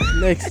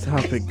 Next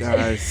topic,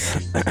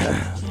 guys.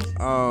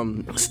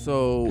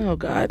 So oh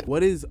God,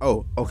 what is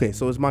okay,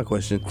 so it's my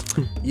question.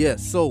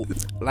 So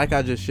like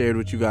I just shared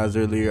with you guys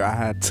earlier,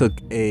 I took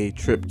a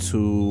trip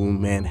to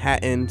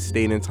Manhattan,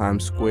 stayed in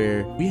Times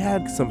Square. We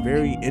had some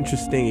very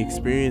interesting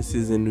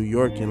experiences in New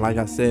York, and like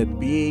I said,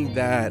 being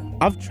that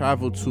I've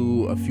traveled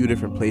to a few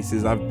different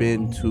places. I've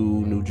been to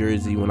New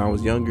Jersey when I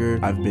was younger.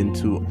 I've been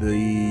to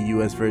the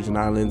US Virgin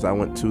Islands. I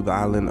went to the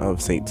island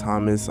of St.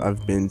 Thomas.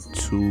 I've been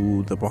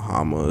to the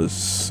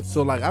Bahamas.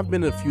 So like I've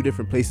been to a few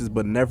different places,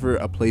 but never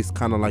a place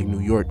kind of like New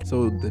York.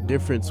 So the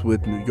difference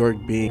with New York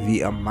being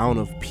the amount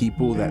of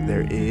people that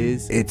there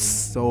is, it's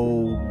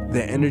so,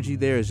 the energy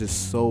there is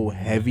just so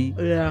heavy.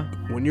 Yeah.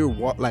 When you're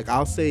like,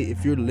 I'll say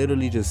if you're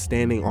literally just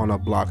standing on a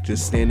block,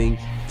 just standing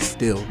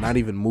still, not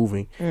even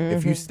moving,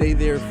 if you stay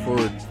there for,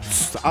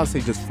 I'll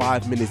say just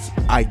 5 minutes,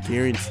 I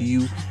guarantee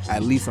you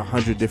at least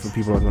 100 different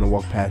people are going to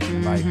walk past you.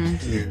 Like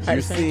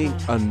you're seeing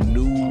a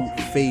new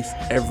face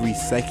every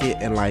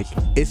second, and like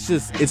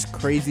it's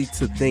crazy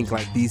to think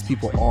like these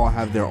people all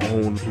have their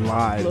own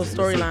lives,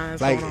 little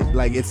storylines.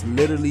 Like it's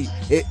literally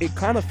it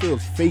kind of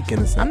feels fake in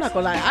a sense. I'm not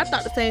gonna lie, I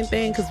thought the same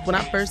thing because when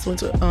I first went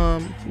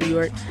to New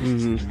York,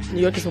 New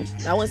York is,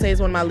 I wouldn't say it's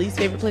one of my least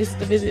favorite places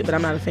to visit, but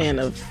I'm not a fan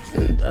of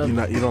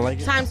you don't like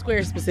it? Times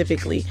Square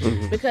specifically,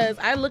 because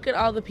I look at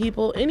all the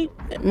people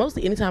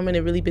mostly anytime I'm in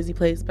a really busy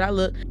place, but I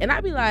look and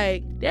I be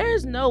like,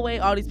 there's no way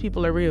all these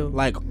people are real.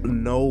 Like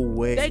no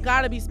way. They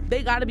gotta be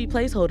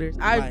placeholders.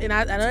 I know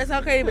that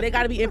sounds crazy, but they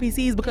gotta be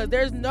NPCs because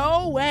there's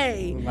no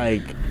way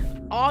like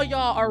all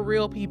y'all are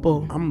real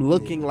people. I'm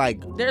looking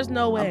like there's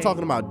no way. I'm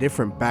talking about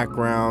different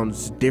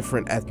backgrounds,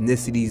 different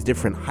ethnicities,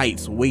 different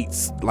heights,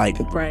 weights. Like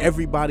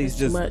everybody's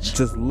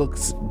just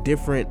looks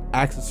different,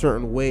 acts a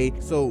certain way.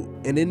 So,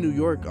 and in New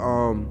York,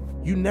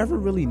 you never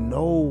really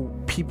know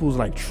people's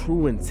like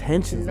true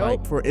intentions. Nope.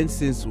 Like for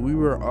instance, we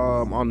were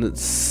on the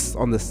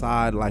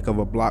side like of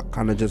a block,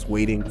 kind of just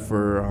waiting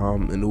for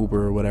an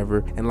Uber or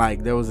whatever, and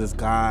like there was this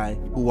guy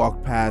who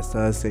walked past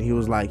us, and he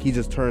was like, he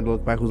just turned to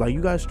look back, was like,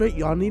 "You guys straight?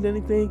 Y'all need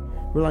anything?"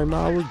 We're like,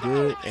 "Nah, we're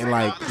good." And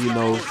like, you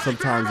know,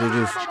 sometimes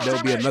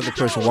there'll be another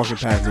person walking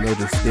past and they'll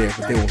just stare,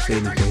 but they won't say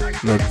anything, and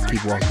they'll just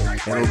keep walking. And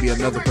there'll be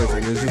another person,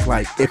 and it's just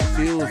like, it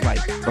feels like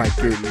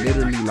you're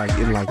literally like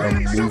in like a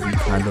movie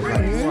kind of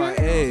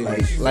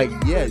like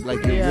you're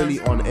really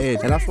on edge.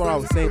 And that's what I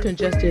was saying.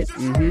 Congested.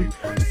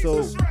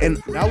 So, and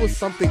that was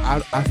something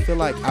I feel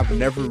like I've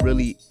never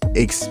really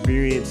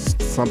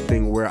experienced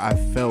something where I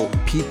felt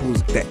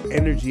the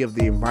energy of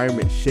the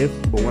environment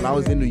shift. But when I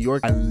was in New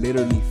York, I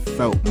literally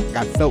felt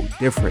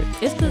different.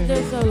 It's because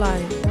they're so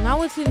like, when I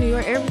went to New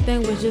York,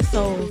 everything was just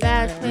so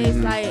fast-paced.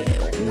 Like,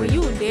 when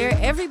you there,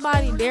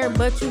 everybody there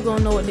but you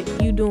gonna know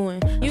what you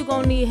doing. You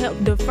gonna need help.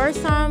 The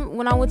first time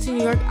when I went to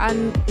New York, I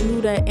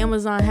knew that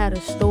Amazon had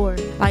a store.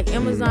 Like,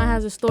 Amazon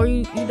has a store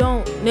you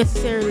don't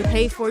necessarily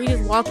pay for. You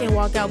just walk in,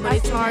 walk out, but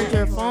they charge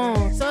your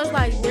phone. So it's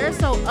like, they're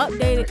so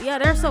updated. Yeah,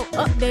 they're so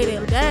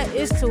updated. That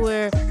is to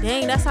where,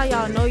 dang, that's how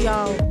y'all know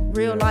y'all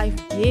real life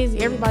is.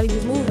 Everybody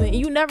just moving. And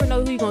you never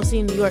know who you gonna see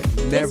in New York.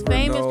 There's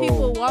famous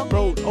people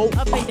walking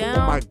up and down.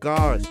 Oh my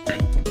gosh.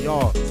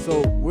 Y'all,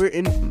 so we're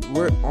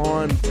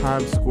on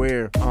Times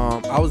Square.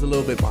 I was a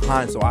little bit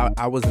behind, so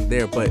I wasn't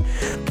there, but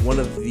one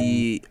of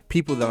the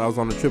people that I was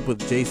on the trip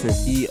with, Jason,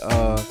 he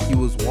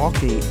was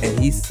walking and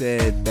he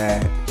said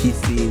that he's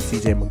seen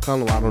CJ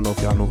McCollum. I don't know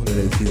if y'all know who it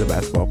is. He's a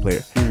basketball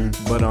player.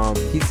 But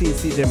he's seen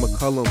CJ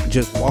McCollum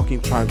just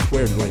walking Times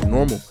Square like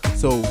normal.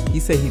 So he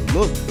said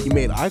he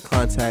made eye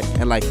contact,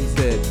 and like he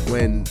said,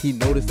 when he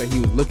noticed that he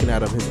was looking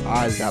at him, his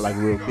eyes got like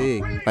real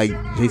big. Like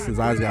Jason's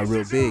eyes got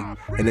real big,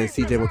 and then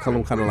CJ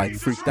McCollum kind of like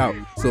freaked out.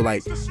 So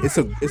like it's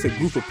a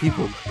group of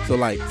people. So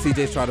like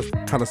CJ's trying to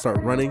kind of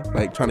start running,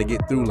 like trying to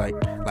get through, like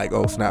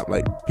oh snap,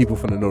 like people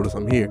finna notice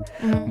I'm here.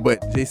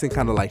 But Jason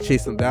kind of like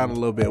chased him down a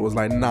little bit. Was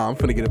like, nah, I'm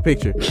finna get a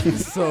picture.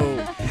 So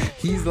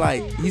he's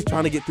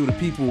trying to get through the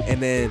people,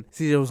 and then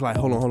CJ was like,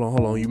 hold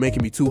on, you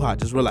making me too hot.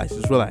 Just relax.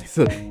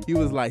 So he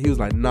was like,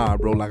 nah,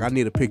 bro, like I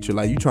need a picture.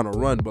 Like you trying to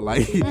run, but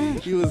like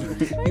he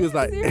was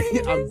like,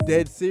 I'm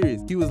dead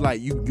serious. He was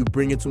like, you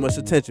bringing too much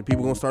attention.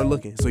 People gonna start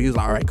looking. So he was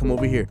like, all right, come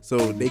over here.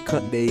 So they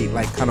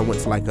like kind of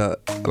went to like the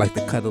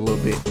cut a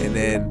little bit, and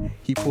then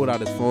he pulled out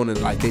his phone and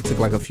like they took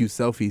like a few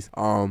selfies.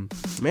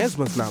 Mans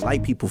must not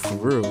like people for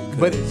real.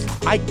 But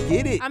I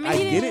get it. I mean, I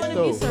he get didn't it want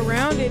though. to be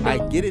surrounded.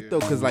 I get it though,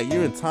 cause like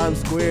you're in Times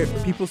Square,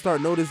 people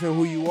start noticing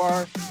who you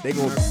are. They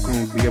gonna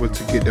be able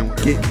to get them.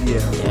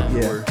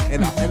 Yeah.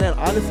 And then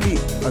honestly,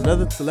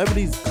 another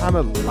celebrities kind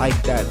of like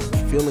that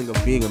feeling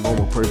of being a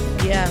normal person.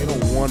 Yeah. They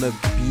don't want to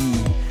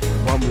be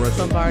bum rushing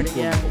Somebody,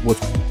 people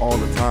yeah. all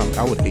the time.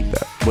 I would hate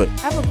that. But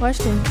I have a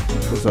question.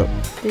 what's up?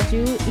 Did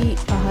you eat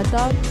a hot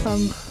dog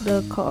from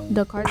the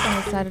carts on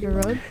the side of the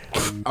road?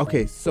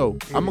 Okay, so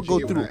I'm gonna go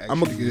through.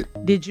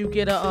 Did you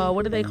get a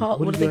what do they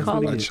call a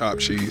it?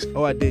 chopped cheese.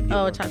 Oh, I did.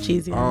 Oh, chopped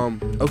cheese. Yeah.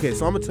 Okay,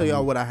 so I'm gonna tell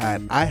y'all what I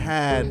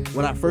had.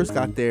 When I first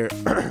got there,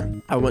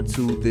 I went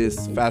to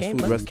this fast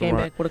food restaurant. Came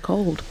back with a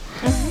cold.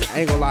 I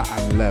ain't gonna lie,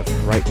 I left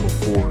right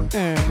before But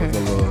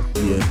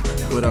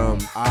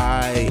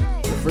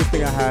the first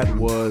thing I had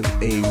was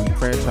a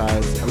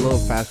franchise, a little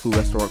fast food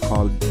restaurant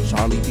called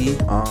Jollibee.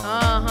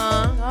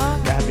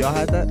 Have y'all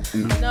had that?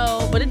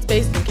 No, but it's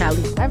based in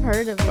Cali. I've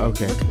heard of it.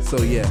 Okay,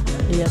 so yeah.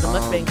 Yeah, the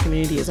mukbang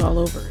community is all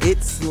over.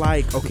 It's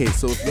like, okay,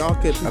 so if y'all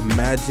could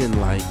imagine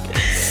like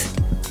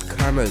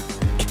kind of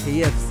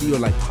KFC or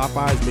like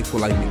Popeyes mixed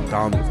with like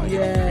McDonald's, like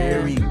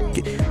very,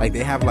 like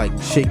they have like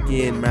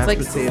chicken, mashed like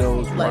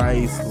potatoes, like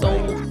rice,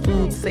 soul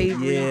food,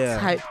 savory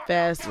type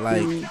fast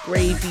like food,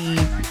 gravy,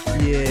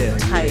 Yeah,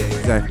 type.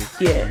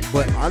 exactly. Yeah.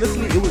 But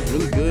honestly, it was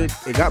really good.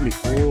 It got me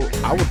full.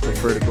 I would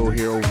prefer to go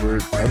here over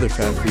other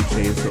fast food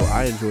chains, so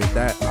I enjoyed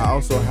that. I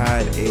also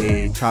had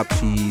a chopped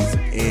cheese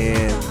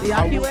and The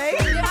Aki way?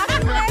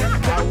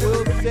 I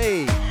will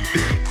say,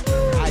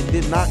 I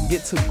did not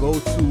get to go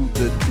to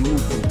the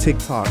dude from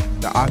TikTok,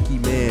 the Aki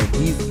man.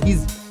 He's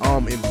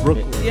in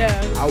Brooklyn. Yeah.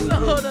 I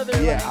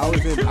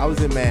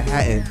was in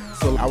Manhattan.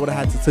 So I would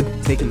have had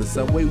to taken the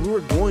subway. We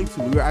were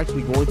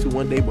actually going to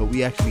one day, but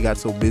we actually got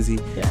so busy.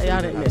 Yeah,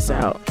 y'all didn't miss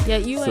out. Yeah,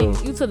 you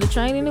took the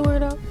train anywhere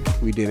though?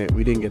 We didn't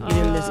get You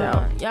didn't miss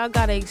out. Y'all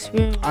gotta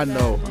experience I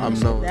know. I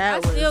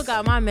still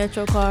got my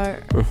Metro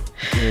card.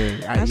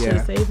 I should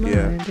have saved mine.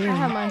 Yeah. I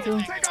have mine too.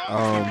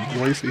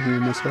 Why you say you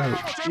didn't miss out?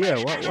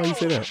 Yeah, why you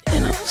say that?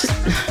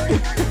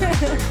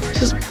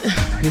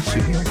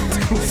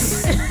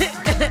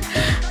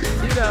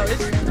 You know,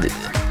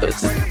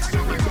 it's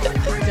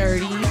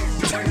dirty.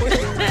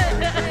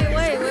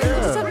 Wait,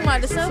 we're talking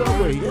about the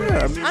subway?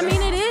 Yeah, I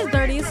mean, it is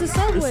dirty. It's a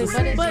subway.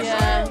 But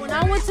when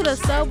I went to the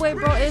subway,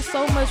 bro, it's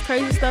so much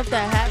crazy stuff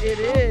that happened. It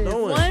is.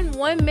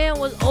 One man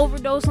was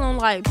overdosing on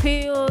like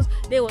pills.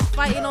 They was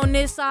fighting on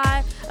this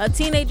side. A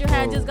teenager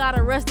had just got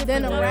arrested.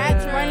 Then the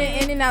rats running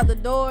in and out the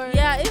door.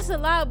 Yeah, it's a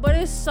lot, but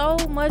it's so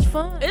much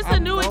fun. It's a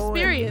new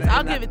experience.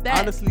 I'll give it that.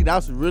 Honestly,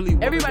 that's really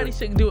everybody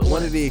should do it.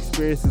 One of the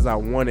experiences I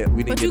wanted.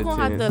 We didn't But get you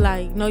gonna have to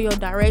like know your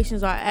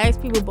directions or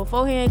ask people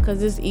beforehand,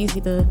 cause it's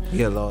easy to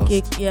get lost.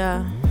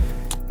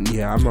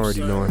 Yeah, I'm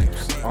already knowing.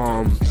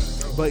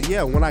 But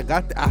yeah, when I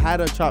got I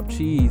had a chopped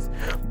cheese,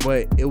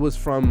 but it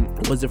wasn't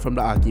from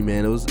the Aki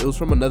man. It was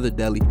from another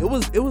deli.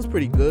 It was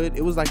pretty good.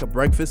 It was like a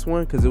breakfast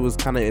one because it was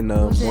kind of in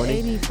the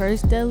morning.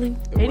 81st Deli?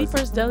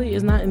 81st Deli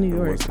is not in New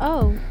York.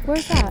 Oh,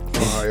 where's that?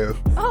 Oh, yeah.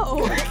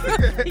 Oh,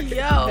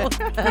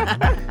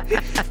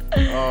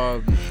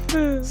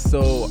 yo.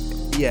 So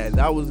Yeah,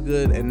 that was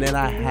good. And then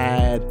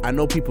I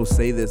know people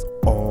say this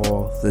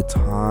all the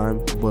time,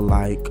 but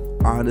like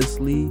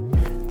honestly,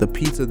 the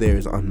pizza there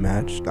is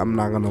unmatched. I'm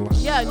not gonna lie.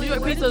 Yeah, New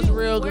York pizza's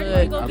real Where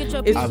good. you go get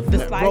your It's pizza?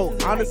 the slices.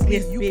 Bro, honestly,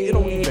 it's it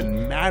don't big.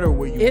 even matter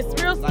where you go.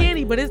 It's real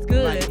skinny, but it's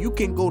good. Like, you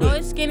can go No, to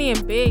it's skinny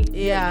and big.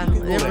 yeah, you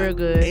can go they're to real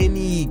good.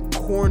 any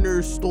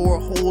corner store,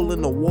 hole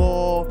in the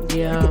wall.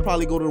 Yeah. You could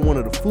probably go to one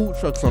of the food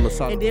trucks on the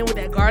side. And then with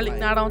that garlic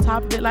knot on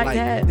top of it like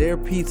that, their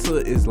pizza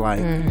is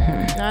like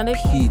Nah, they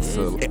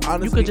pizza.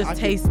 Honestly, you could just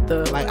taste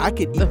the like I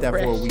could the eat that for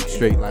a fresh. week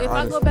straight. Like If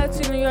I honestly. go back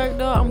to New York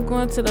though, I'm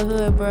going to the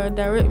hood, bro.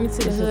 Direct me to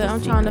the hood.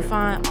 I'm trying to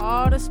find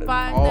all the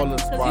spots. All the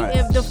 'cause spots.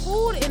 If the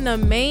food in the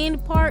main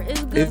part is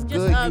good, It's just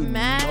good. You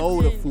imagine.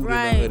 know the food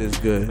right. in the hood is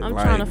good. I'm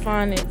like, trying to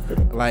find it.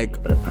 Like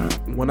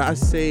when I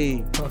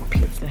say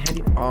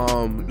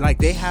like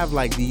they have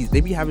like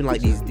they be having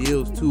like these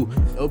deals too.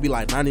 It'll be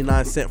like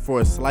 99 cents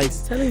for a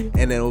slice, and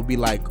then it'll be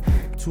like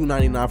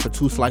 $2.99 for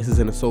 2 slices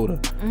and a soda.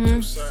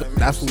 So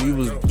that's what we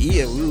was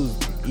eating. We was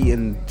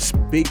eating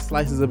big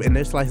slices of, and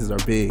their slices are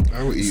big.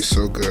 I would eat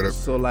so good.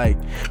 So like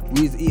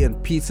we was eating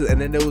pizza, and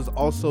then there was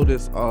also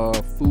this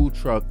food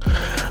truck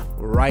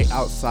right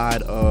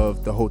outside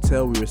of the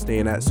hotel we were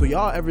staying at. So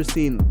y'all ever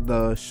seen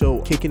the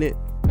show Kicking It?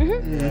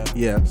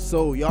 Yeah.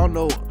 So y'all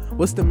know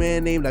what's the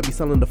man name that be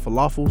selling the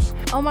falafels?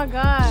 Oh my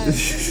God.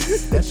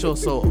 That show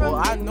so old.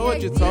 I know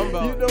what you're talking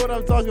about. You know what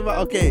I'm talking about?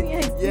 Okay.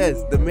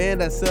 Yes, the man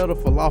that sell the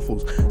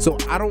falafels. So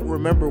I don't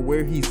remember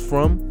where he's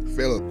from.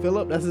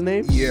 Philip, that's his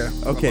name? Yeah.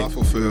 Okay.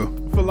 Falafel Phil.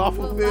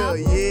 Falafel Phil,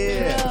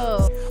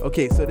 yeah.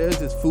 Okay, so there's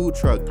this food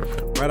truck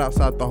right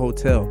outside the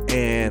hotel,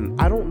 and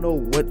I don't know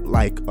what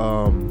like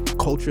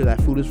culture that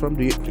food is from.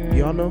 Do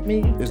y'all know?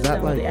 Me, Is just that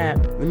download like? the app.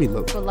 Let me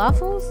look.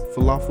 Falafels?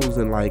 Falafels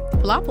and like.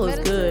 Falafel is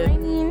good.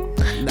 Mediterranean?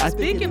 I think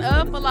Speaking it's-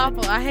 of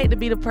falafel, I hate to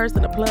be the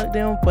person to plug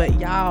them, but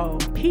y'all,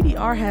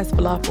 PDR has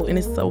falafel and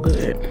it's so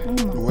good.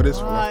 What is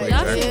falafel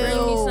Y'all should exactly?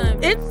 bring me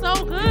some. It's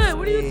so good.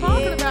 What are you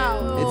talking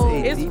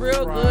about? It's a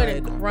real good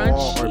and deep-fried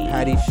ball or crunchy.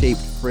 patty-shaped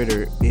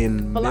fritter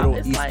in Falafel, Middle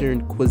it's like-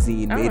 Eastern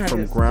cuisine I don't made know from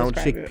how to ground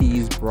describe it.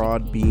 chickpeas,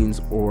 broad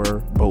beans, or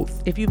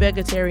both. If you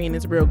vegetarian,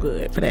 it's real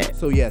good for that.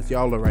 So yes,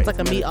 y'all are right. It's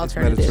like a meat It's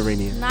alternative.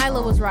 Mediterranean.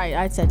 Nyla was right.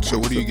 I said that. So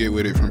what do you get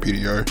with it from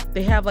PDR?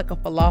 They have like a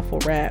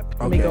falafel wrap.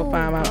 Let me Okay. go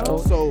find my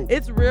old. So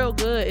It's real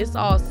good. It's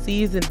all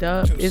seasoned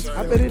up. It's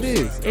I bet it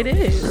is. It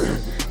is.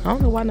 I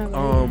don't know why not.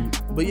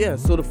 But yeah,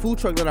 so the food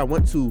truck that I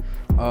went to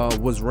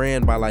was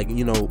ran by like,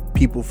 you know,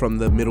 people from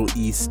the Middle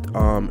East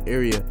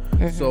area.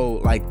 So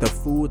like the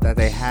food that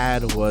they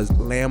had was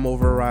lamb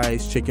over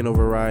rice, chicken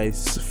over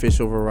rice, fish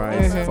over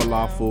rice,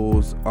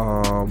 falafels,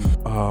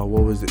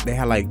 what was it? They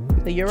had like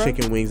The gyro?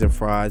 chicken wings and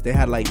fries. They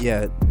had like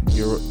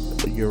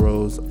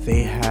gyros.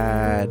 They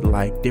had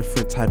like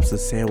different types of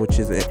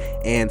sandwiches,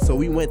 and so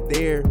we went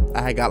there.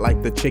 I got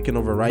like the chicken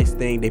over rice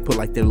thing. They put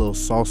like their little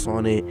sauce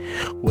on it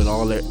with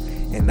all their,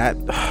 and that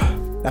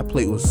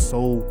plate was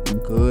so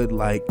good.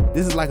 Like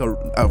this is like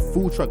a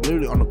food truck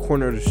literally on the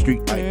corner of the street.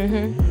 Like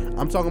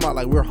I'm talking about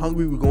like we're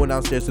hungry, we're going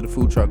downstairs to the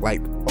food truck,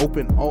 like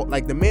open all,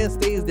 like the man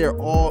stays there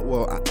all,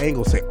 well I ain't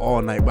gonna say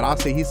all night, but I'll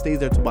say he stays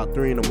there till about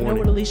 3 in the You know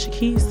morning. what Alicia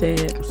Keys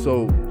said?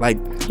 So like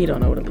He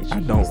don't know what Alicia I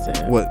Keys don't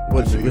said.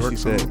 what she York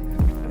said. song?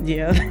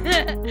 Yeah.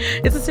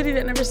 It's a city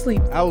that never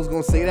sleeps. I was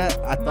gonna say that.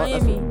 I thought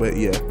that's Miami. what, but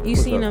yeah. You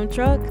What's seen up? them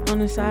truck on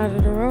the side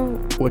of the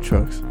road? What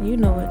trucks? You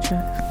know what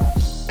truck.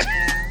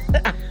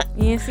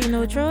 You ain't seen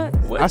no truck?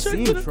 What I truck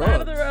seen to the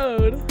side of the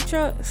road?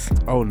 Trucks.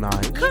 Oh, nine.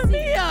 Come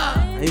here.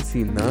 I ain't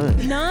seen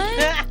none. None?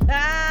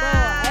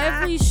 Bro,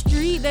 every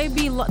street they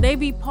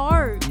be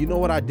parked. You know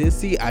what I did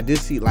see? I did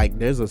see like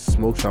there's a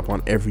smoke shop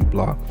on every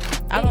block.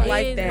 I don't It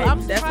like is, that. but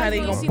I'm That's how surprised they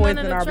you gonna ain't seen none of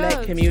poison the our black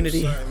trucks.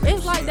 community.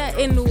 It's like that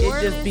in New It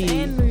Orleans just be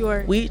and New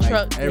York. Wheat Like,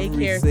 truck, every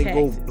daycare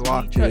single taxes.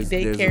 block Wheat truck,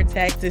 there's daycare a-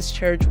 taxes,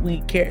 church,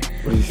 wheat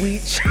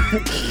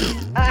truck.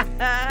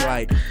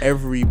 Like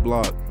every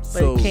block. But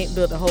So you can't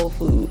build a Whole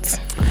Foods.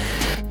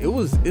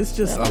 it's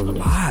just a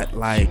lot.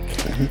 Like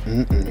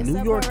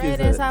New York right is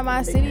inside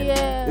my city.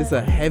 it's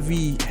a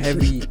heavy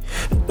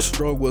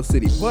strong-willed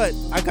city. But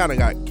I kind of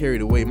got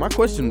carried away. My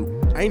question,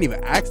 I ain't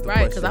even asked the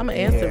Right, because question. I'm going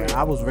to answer it.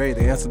 I was ready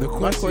to answer the My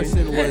question.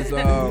 question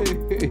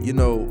was, you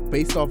know,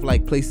 based off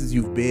like places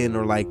you've been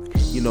or like,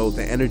 you know,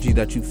 the energy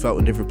that you felt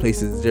in different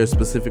places, is there a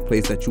specific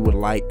place that you would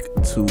like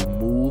to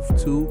move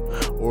to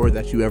or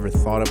that you ever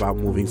thought about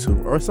moving to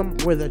or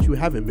somewhere that you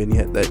haven't been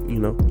yet that, you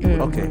know, you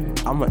would- Okay,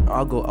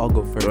 I'll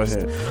go first. Go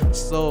ahead.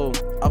 So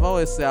I've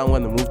always said I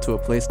want to move to a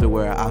place to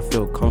where I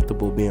feel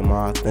comfortable being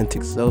my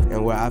authentic self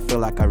and where I feel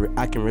like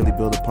I can really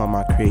build upon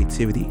my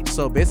creativity.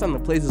 So based on the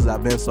places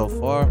I've been so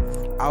far,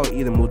 I would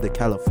either move to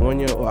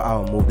California or I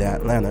would move to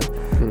Atlanta.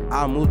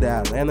 I'll move to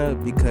Atlanta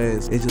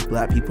because it's just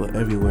black people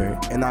everywhere,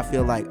 and I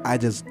feel like I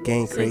just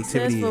gain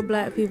creativity. Successful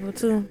black people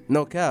too.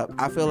 No cap.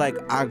 I feel like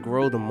I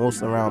grow the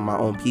most around my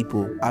own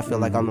people. I feel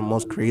like I'm the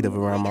most creative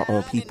around my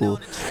own people.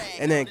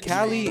 And then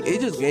Cali,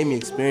 it just gave me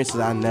experiences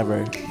I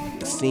never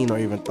seen or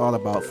even thought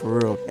about for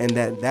real. And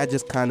that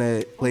just kind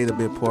of played a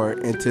big part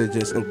into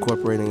just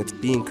incorporating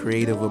it, being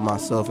creative with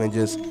myself and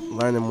just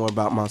learning more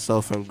about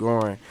myself and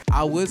growing.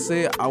 I would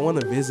say I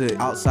want to visit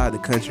outside the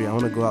country. I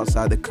want to go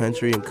outside the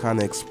country and kind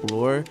of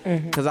explore,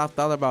 because I've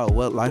thought about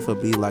what life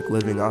would be like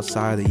living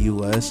outside the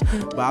U.S.,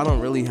 but I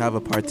don't really have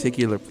a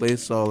particular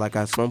place. So like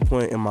at some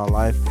point in my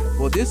life,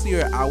 well, this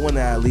year I want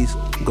to at least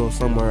go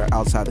somewhere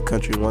outside the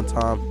country one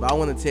time, but I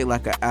want to take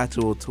like an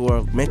actual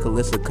tour, make a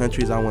list of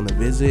countries I want to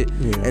visit,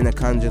 and then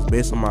kind of just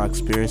based on my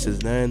experiences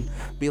then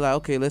be like,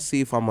 okay, let's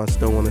see if I'm gonna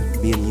still want to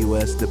be in the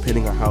U.S.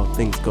 depending on how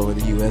things go in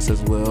the U.S.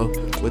 as well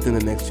within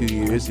the next 2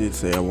 years. I did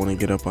say I want to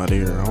get up out of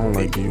here. I don't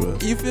like the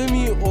U.S. You feel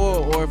me?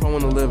 Or if I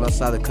want to live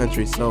outside the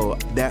country. So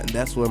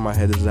that's where my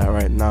head is at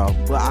right now.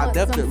 But I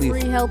definitely some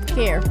free health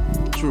care.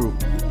 True,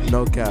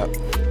 no cap.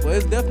 But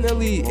it's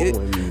definitely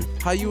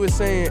how you were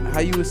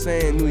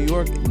saying New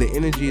York, the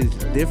energy is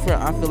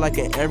different. I feel like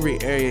in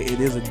every area it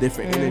is a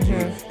different energy,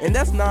 and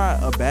that's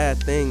not a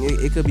bad thing.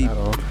 It could be.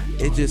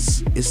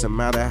 It's a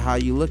matter of how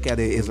you look at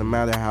it. It's a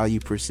matter of how you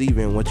perceive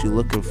it and what you're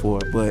looking for.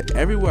 But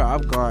everywhere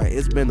I've gone,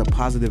 it's been a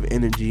positive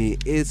energy.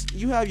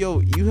 You have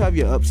your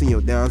ups and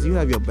your downs. You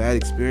have your bad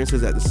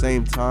experiences at the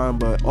same time.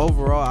 But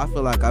overall, I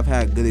feel like I've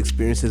had good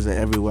experiences in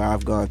everywhere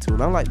I've gone to,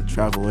 and I like to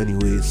travel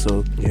anyway.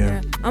 So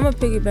yeah. I'm gonna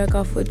piggyback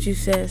off what you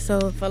said.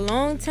 So for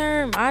long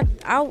term, I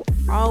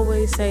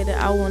always say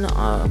that I want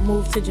to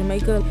move to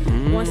Jamaica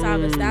once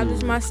I've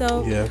established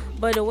myself. Yeah.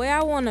 But the way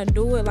I want to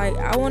do it, like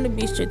I want to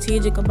be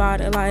strategic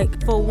about it.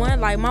 Like for one,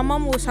 like my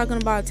mama was talking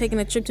about taking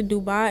a trip to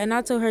Dubai, and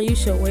I told her you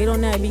should wait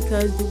on that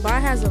because Dubai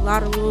has a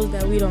lot of rules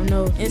that we don't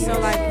know. And so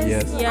like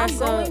I'm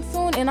going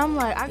soon, and I'm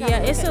like,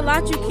 it's a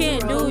lot you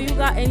can't do.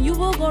 And you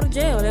will go to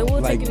jail. They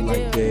will take you to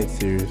jail. Like dead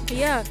serious.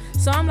 Yeah.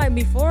 So I'm like,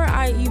 before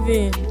I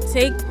even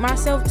take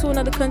myself to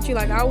another country,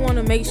 like I want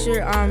to make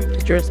sure I'm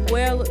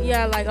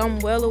I'm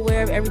well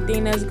aware of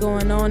everything that's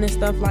going on and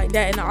stuff like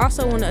that. And I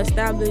also want to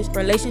establish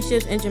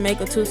relationships in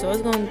Jamaica too. So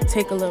it's gonna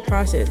take a little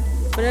process.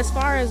 But as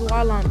far as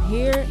while I'm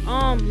here,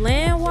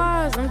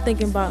 land-wise, I'm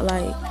thinking about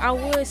like, I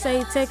would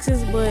say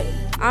Texas, but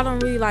I don't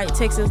really like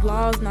Texas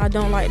laws and I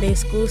don't like their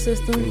school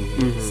system.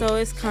 So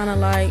it's kind of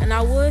like, and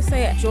I would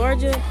say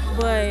Georgia,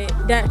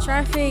 but that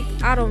traffic,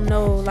 I don't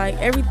know. Like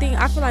everything,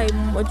 I feel like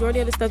majority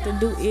of the stuff to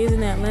do is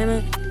in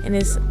Atlanta, and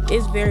it's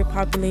very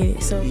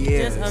populated. So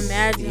just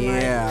imagine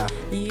like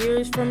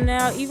years from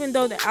now, even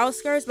though the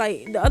outskirts,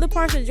 like the other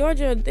parts of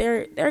Georgia,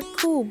 they're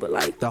cool, but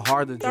like the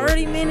heart of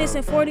 30 minutes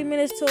and 40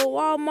 minutes to a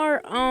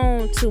Walmart, I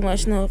don't too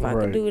much know if I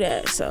could do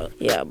that. So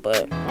yeah,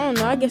 but I don't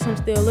know. I guess I'm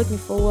still looking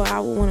for what I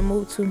would want to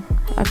move to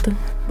after,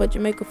 but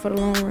Jamaica for the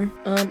long run.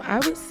 I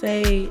would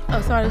say.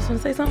 Oh, sorry, I just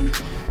want to say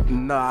something.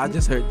 No, I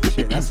just heard the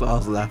shit. That's why I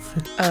was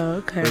laughing. Oh,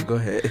 okay. But go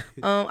ahead.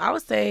 I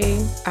would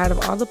say out of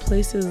all the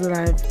places that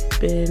I've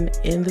been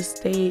in the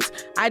States,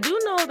 I do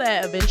know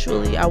that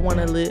eventually I want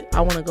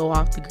to go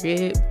off the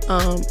grid.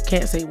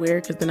 Can't say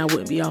where because then I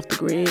wouldn't be off the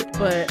grid.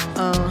 But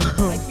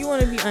like you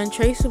want to be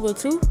untraceable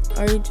too,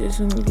 or you just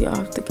want to be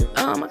off the grid?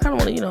 I kind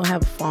of want to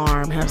have a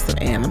farm, have some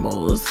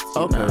animals,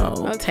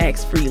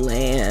 tax-free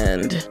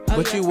land.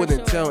 But you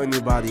wouldn't tell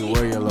anybody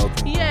where you're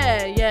located.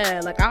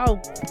 Yeah. Like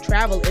I'll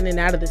travel in and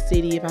out of the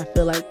city if I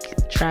feel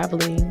like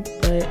traveling,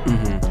 but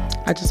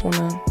I just want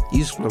to. You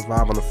just want to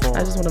vibe on the phone.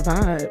 I just want to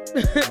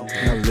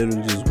vibe. I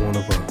literally just want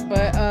to vibe.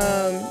 But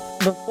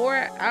before,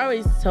 I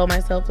always tell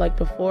myself, like,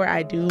 before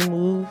I do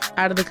move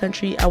out of the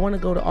country, I want to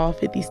go to all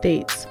 50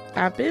 states.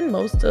 I've been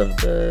most of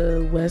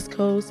the West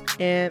Coast,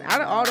 and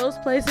out of all those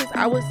places,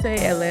 I would say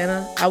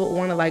Atlanta. I would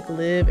want to like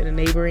live in a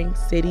neighboring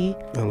city.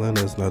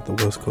 Atlanta is not the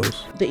West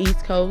Coast. The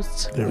East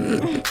Coast. There we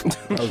go.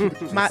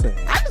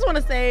 I just want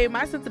to say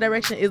my sense of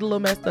direction is a little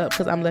messed up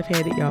because I'm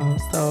left-handed, y'all.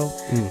 So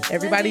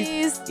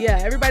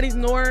everybody's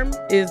norm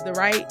is the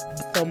right.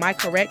 So my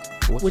correct,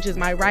 which is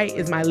my right,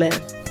 is my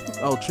left.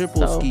 Oh,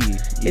 triple ski.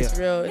 Yeah.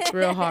 It's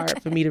real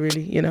hard for me to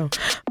really,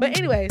 But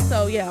anyway,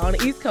 so yeah, on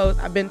the East Coast,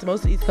 I've been to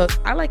most of the East Coast.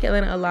 I like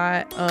Atlanta a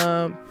lot.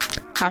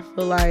 I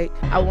feel like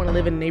I want to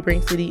live in a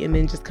neighboring city and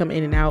then just come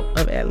in and out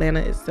of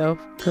Atlanta itself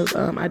because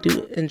I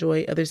do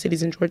enjoy other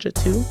cities in Georgia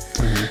too.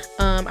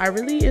 I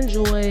really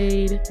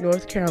enjoyed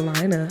North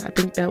Carolina. I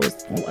think that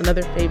was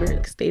another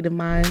favorite state of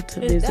mine to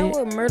visit. Is that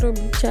where Myrtle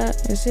Beach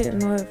at? Is it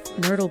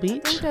North? Myrtle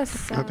Beach? I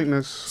think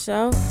that's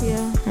South,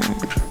 yeah.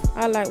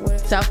 I like what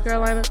South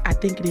Carolina? I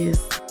think it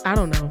is. I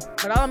don't know.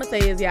 But all I'm going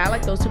to say is, I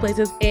like those two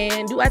places.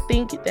 And do I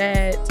think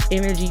that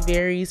energy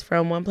varies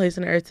from one place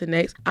on the earth to the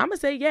next? I'm going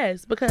to say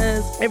yes,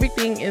 because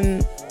everything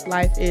in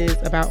life is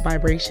about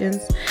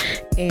vibrations.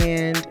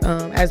 And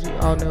as we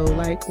all know,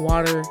 like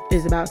water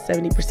is about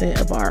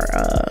 70% of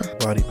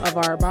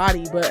our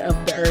body, but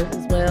of the earth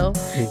as well.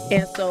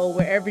 And so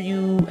wherever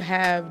you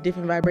have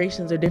different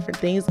vibrations or different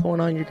things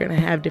going on, you're going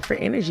to have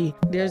different energy.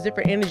 There's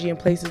different energy in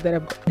places that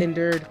have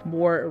endured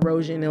more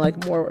erosion and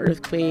like more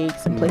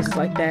earthquakes and places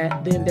like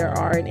that than than there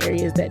are in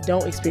areas that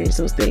don't experience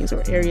those things,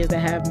 or areas that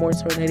have more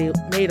tornadoes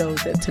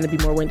that tend to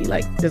be more windy.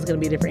 Like, there's going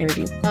to be a different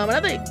energy.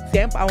 Another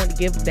example I want to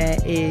give of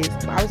that is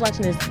I was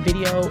watching this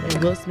video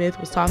and Will Smith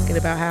was talking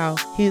about how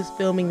he was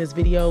filming this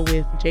video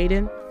with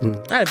Jaden.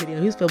 Not a video,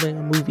 he was filming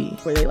a movie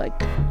where they like,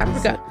 I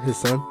forgot. His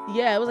son?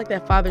 Yeah, it was like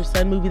that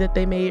father-son movie that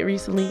they made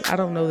recently. I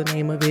don't know the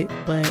name of it,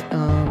 but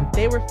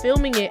they were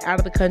filming it out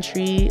of the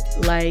country.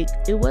 Like,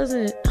 it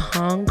wasn't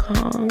Hong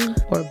Kong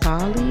or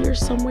Bali or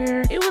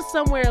somewhere. It was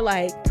somewhere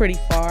like pretty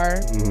far.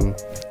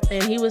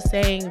 And he was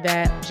saying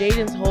that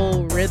Jaden's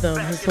whole rhythm,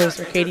 his whole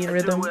circadian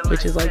rhythm,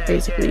 which is like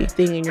basically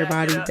thing in your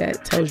body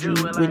that tells you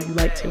when you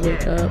like to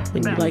wake up,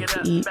 when you like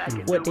to eat,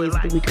 what days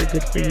of the week are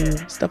good for you,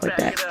 stuff like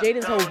that.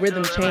 Jaden's whole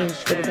rhythm changed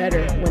for the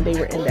better when they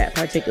were in that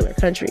particular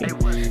country.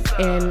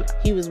 And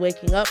he was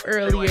waking up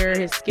earlier,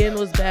 his skin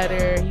was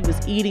better, he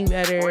was eating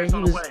better, he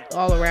was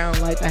all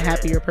around like a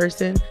happier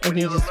person, and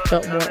he just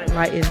felt more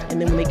enlightened.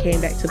 And then when they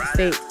came back to the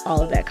States,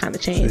 all of that kind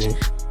of changed.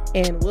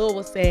 And Will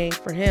was saying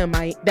for him,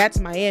 that's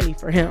Miami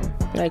for him.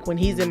 Like, when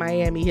he's in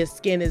Miami, his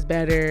skin is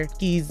better,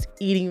 he's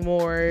eating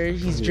more,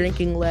 he's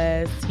drinking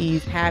less,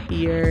 he's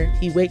happier,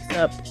 he wakes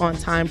up on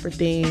time for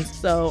things.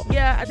 So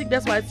yeah, I think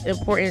that's why it's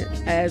important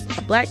as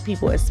Black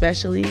people,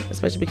 especially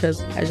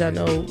because, as y'all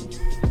know,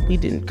 we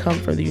didn't come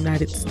from the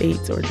United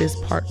States or this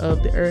part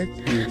of the earth.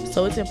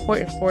 So it's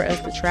important for us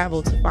to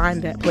travel to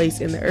find that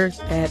place in the earth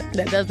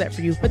that does that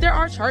for you. But there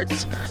are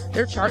charts.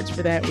 There are charts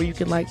for that where you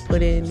can like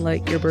put in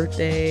like your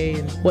birthday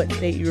and what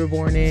state you were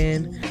born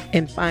in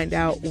and find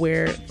out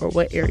where or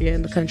what area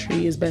in the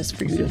country is best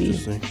for you to be.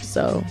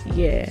 So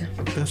yeah.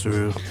 That's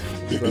real.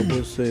 I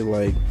would say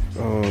like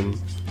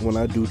when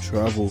I do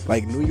travel,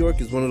 like New York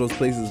is one of those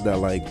places that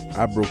like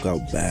I broke out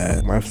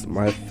bad. My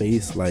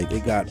face, like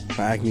it got,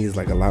 my acne is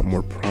like a lot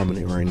more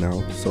prominent right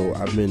now. So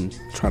I've been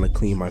trying to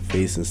clean my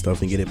face and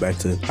stuff and get it back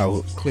to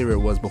how clear it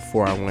was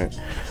before I went.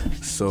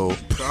 So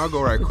I'll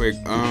go right quick.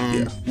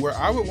 Where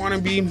I would want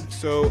to be,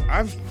 so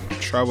I've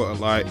traveled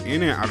a lot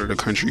in and out of the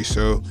country.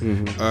 So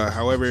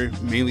however,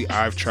 mainly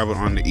I've traveled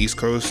on the East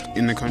Coast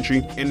in the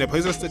country. And the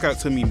place that stuck out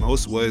to me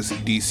most was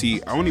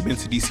DC. I only been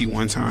to DC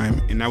one time,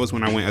 and that was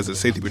when I went as a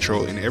safety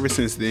patrol. And ever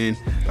since then,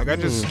 like I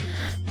just,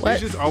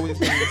 it's just always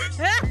been,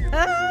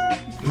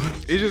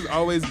 it's just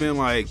always been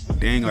like,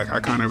 dang, like I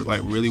kind of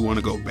like really want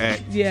to go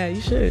back. Yeah,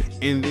 you should.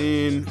 And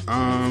then,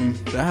 I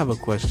have a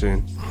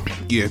question.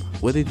 Yeah.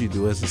 What did you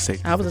do as a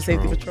safety patrol? I was a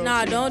safety patrol.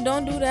 Nah,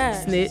 don't do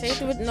that. Snitch.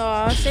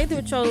 Safety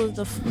patrol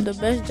is the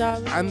best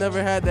job. I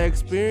never had that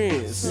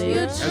experience.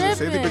 As a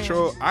safety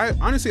patrol, I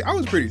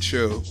was pretty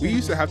chill. We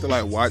used to have to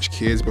like watch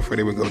kids before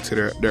they would go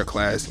to their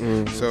class.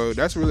 So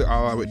that's really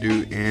all I would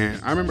do.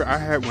 And I remember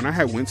when I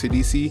had went to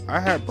DC, I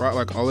had brought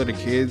like all of the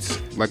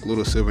kids like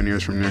little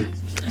souvenirs from there.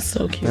 That's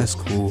so cute. That's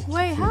cool.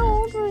 Wait, how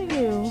old were you?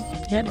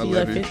 You had to be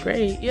like 5th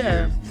grade.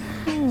 Yeah.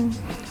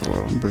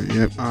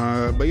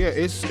 But yeah,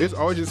 it's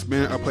always just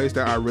been a place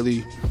that I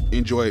really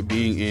enjoyed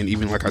being in,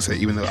 even like I said,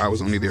 even though I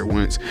was only there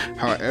once.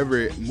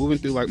 However, moving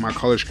through like my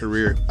college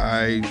career,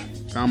 I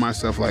found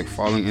myself like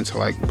falling into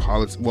like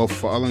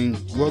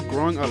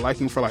growing a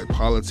liking for like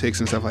politics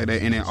and stuff like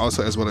that, and then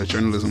also as well as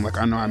journalism. Like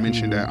I know I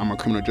mentioned that I'm a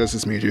criminal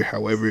justice major,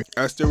 however,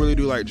 I still really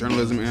do like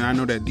journalism, and I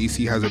know that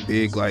DC has a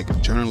big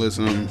like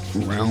journalism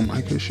realm,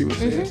 I guess you would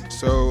say.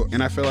 So,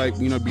 and I feel like,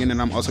 you know, being that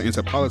I'm also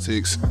into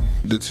politics,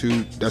 that's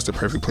the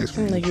perfect place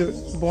for me. Like you're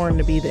born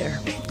to be there.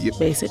 Yep.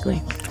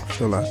 Basically. I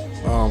feel like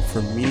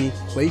for me,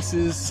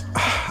 places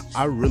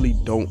I really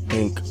don't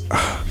think,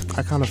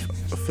 I kind of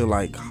feel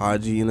like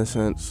Haji in a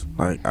sense.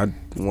 Like I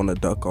want to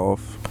duck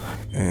off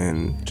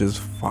and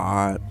just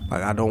vibe.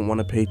 Like I don't want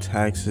to pay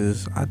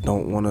taxes. I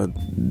don't want to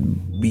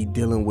be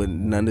dealing with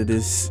none of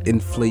this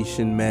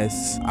inflation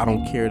mess. I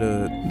don't care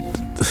to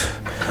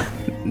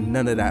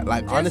none of that.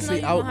 Like Just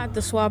honestly, know you don't have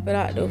to swap it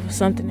out though for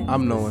something else.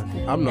 I'm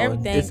knowing.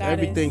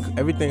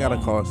 Everything at a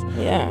cost.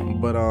 Yeah.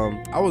 But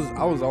I was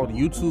on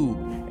YouTube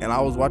and I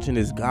was watching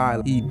this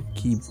guy. He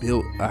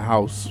built a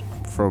house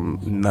from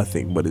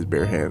nothing but his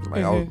bare hands.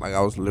 Like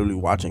I was literally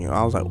watching it.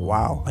 I was like,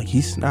 wow, like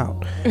he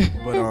snapped.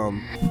 But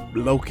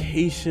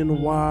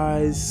location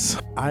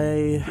wise,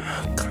 I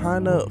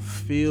kind of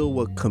feel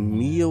what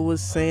Camille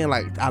was saying.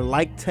 Like I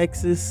like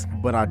Texas,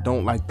 but I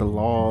don't like the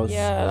laws.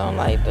 Yeah, I don't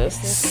like this.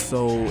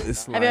 So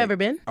it's like, Have you ever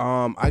been?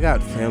 I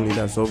got family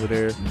that's over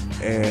there,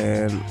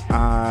 and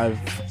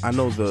I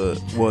know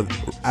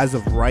as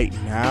of right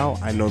now,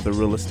 I know the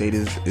real estate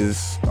is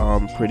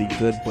pretty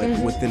good, but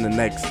within the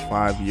next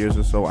 5 years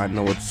or so, I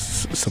know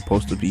it's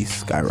supposed to be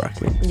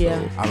skyrocketing. Yeah.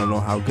 So I don't know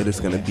how good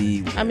it's gonna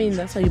be. I mean,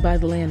 that's how you buy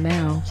the land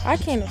now. I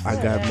can't afford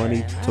I got that.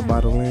 money to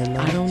buy the land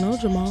now. I don't know,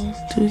 Jamal.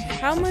 Do you?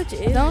 How much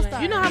is Don't it?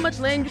 start. You know how much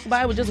land you can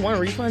buy with just one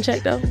refund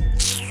check though?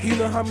 You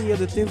know how many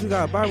other things we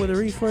gotta buy with a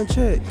refund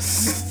check?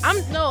 I'm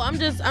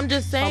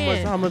just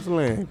saying. How much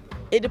land?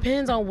 It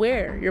depends on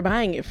where you're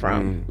buying it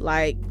from.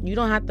 Like, you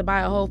don't have to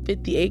buy a whole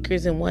 50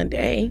 acres in one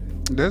day.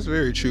 That's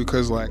very true,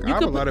 because like I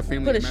have a lot of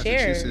family in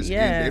Massachusetts,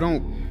 and they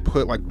don't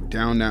put like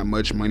down that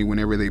much money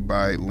whenever they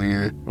buy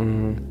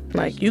land.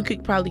 Like you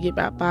could probably get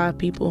about 5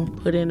 people,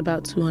 put in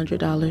about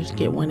 $200,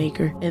 get 1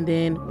 acre, and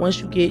then once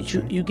you get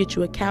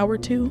you a cow or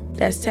 2,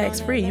 that's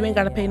tax free. You ain't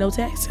gotta pay no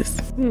taxes.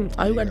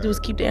 All you gotta do is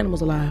keep the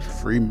animals alive.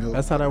 Free milk.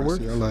 That's how that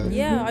works.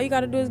 Yeah, all you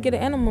gotta do is get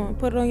an animal and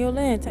put it on your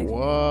land.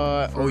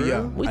 What? Oh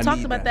yeah. We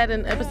talked about that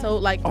in episode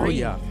like 3. Oh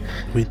yeah,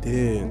 we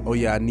did. Oh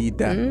yeah, I need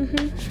that.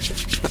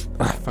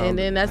 And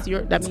then that's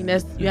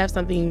you have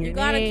something in your You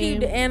gotta name.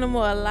 keep the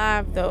animal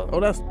alive though. Oh,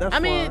 that's. I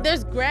mean, fine.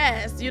 there's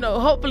grass.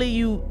 Hopefully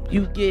you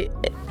get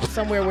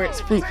somewhere where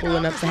it's fruitful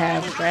enough to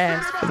have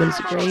grass for them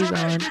to graze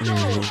on.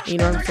 You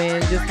know what I'm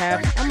saying? Just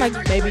have,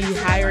 maybe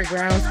hire a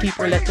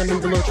groundskeeper, let them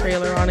move a little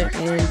trailer on it,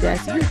 and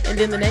that's you. And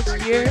then the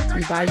next year,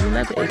 you buy you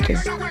another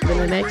acre. And then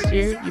the next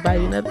year, you buy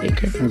you another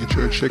acre. And get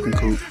you a chicken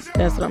coop.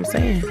 That's what I'm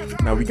saying.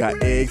 Now we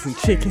got eggs and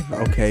chicken.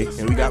 Okay,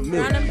 and we got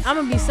milk. I'm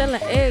gonna be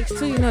selling eggs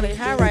too. You know they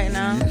high right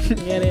now.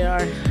 Yeah, they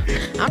are.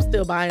 I'm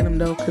still buying them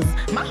though, because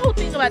my whole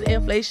thing about the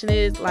inflation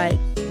is like,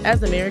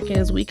 as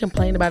Americans, we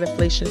complain about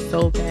inflation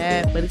so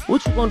bad, but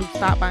what you gonna do?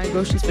 Stop buying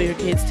groceries for your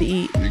kids to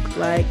eat?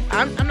 Like,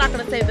 I'm not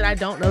gonna say that I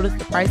don't notice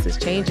the prices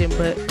changing,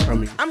 but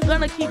I'm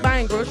gonna keep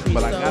buying groceries.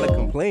 But I gotta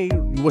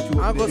complain. What you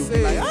want me to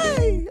do? Like,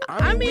 hey,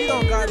 I mean, we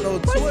don't got no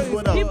choice.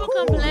 People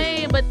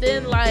complain, but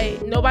then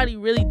like nobody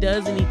really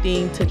does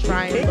anything to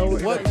try and lower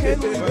it. What can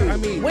we do? I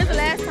mean, When's the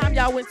last time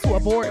y'all went to a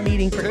board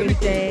meeting for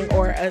anything,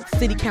 or a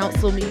city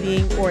council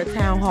meeting, or a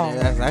town hall?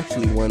 Yeah, that's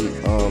actually one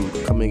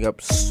coming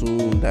up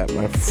soon that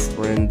my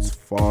friend's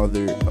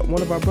father,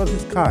 one of our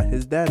brothers, Kai,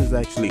 his dad is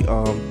actually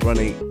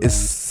running. It's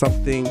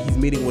something, he's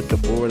meeting with the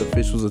board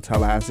officials of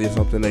Tallahassee or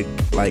something to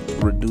like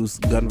reduce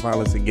gun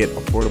violence and get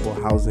affordable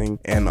housing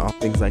and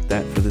things like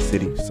that for the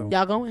city. So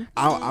Y'all going?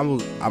 I'm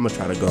gonna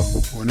try to go.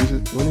 When is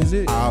it? When is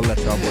it? I'll let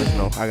y'all boys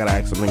know. I gotta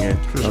ask them again.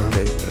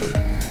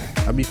 Okay.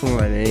 I be feeling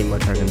like there ain't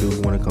much I can do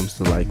when it comes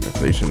to like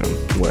inflation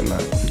and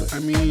whatnot. I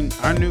mean,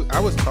 I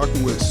was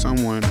talking with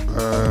someone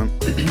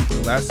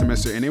last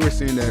semester, and they were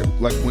saying that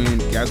like when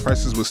gas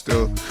prices was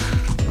still,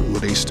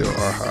 well, they still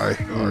are high,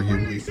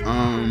 arguably.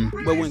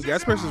 But when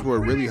gas prices were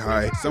really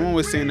high, someone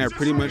was saying that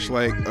pretty much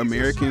like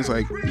Americans,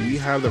 like we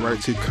have the right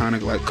to kind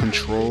of like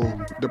control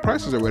the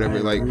prices or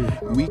whatever. Like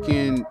we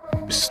can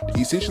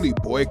essentially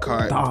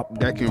boycott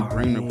that can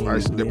bring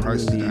the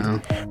prices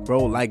down.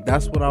 Bro, like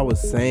that's what I was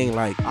saying.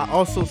 Like I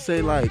also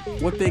say like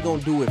what they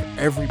gonna do if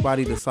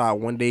everybody decide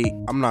one day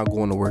I'm not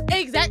going to work.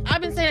 Exactly.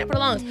 I've been saying it for the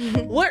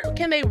longest. What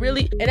can they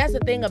really? And that's the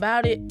thing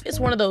about it. It's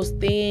one of those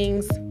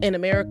things in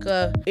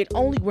America. It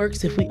only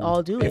works if we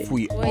all do it. If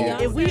we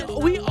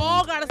we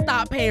all gotta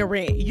stop paying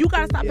rent. You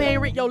gotta stop paying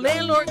rent. Your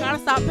landlord gotta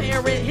stop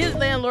paying rent. His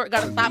landlord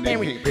gotta stop paying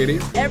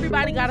rent.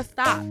 Everybody gotta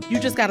stop. You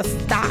just gotta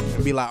stop.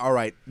 And be like, all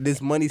right,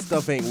 this money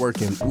stuff ain't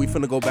working. We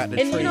finna go back to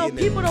And trading.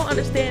 people don't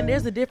understand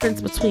there's a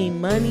difference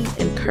between money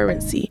and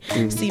currency.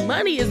 See,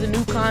 money is a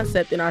new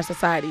concept in our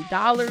society.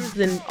 Dollars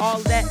and all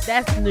that,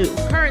 that's new.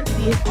 Currency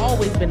has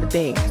always been the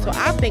thing. So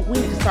I think we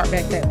need to start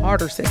back that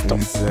barter system.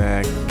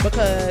 Exactly.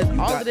 Because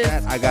You all got of this,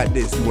 that, I got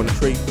this. You wanna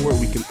trade for it?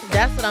 We can.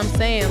 that's what I'm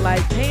saying.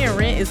 Like, paying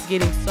rent is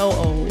getting so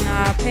old.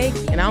 Nah, pay.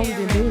 And I've only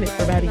been doing it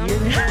for about a year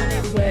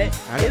now. But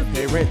I can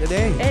pay rent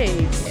today.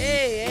 hey,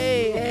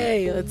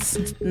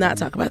 let's not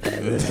talk about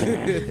that.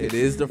 It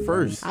is the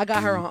first. I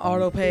got her on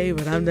auto pay,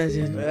 but I'm just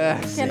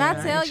Can I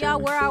tell y'all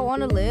where I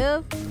want to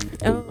live?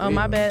 oh,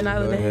 my bad, not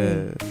Go the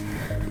ahead.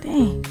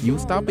 Dang. You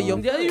stomping your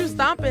Yeah, you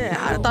stomping.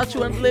 I thought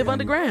you wanted to live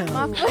underground.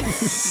 My foot.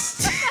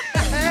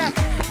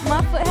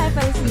 My foot has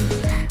fell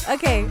asleep.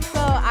 Okay, so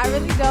I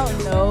really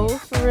don't know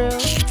for real.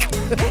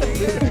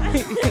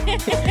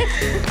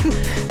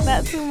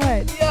 Not too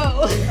much.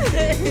 Yo.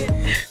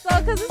 So,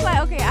 cause it's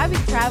like, okay, I be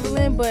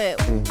traveling, but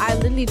I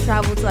literally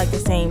travel to like the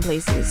same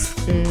places.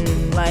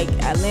 Like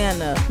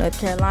Atlanta, North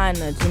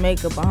Carolina,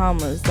 Jamaica,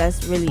 Bahamas.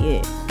 That's really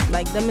it.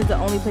 Like, them is the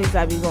only place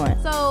I be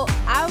going. So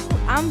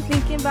I'm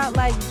thinking about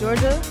like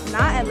Georgia,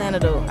 not Atlanta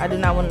though. I do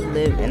not want to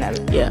live in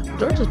Atlanta. Yeah,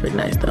 Georgia's pretty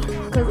nice though.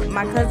 Cause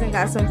my cousin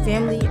got some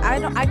family.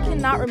 I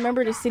cannot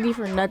remember the city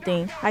for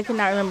nothing. I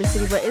cannot remember the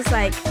city, but it's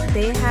like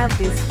they have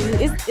this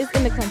huge. It's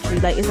in the country,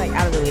 like it's like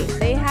out of the way.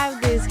 They have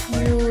this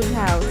huge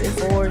house. It's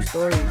 4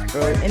 stories,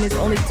 bro, and it's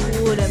only 2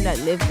 of them that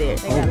live there.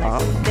 They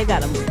got they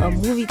got a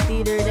movie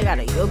theater. They got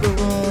a yoga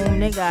room.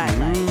 They got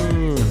like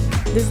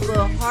this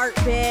little heart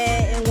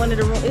bed in one of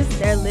the rooms. It's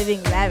their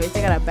living lavish.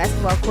 They got a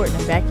basketball court in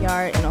the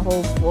backyard and a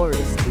whole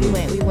forest. We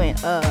went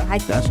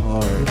hiking. That's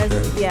hard.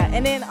 Yeah,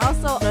 and then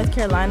also North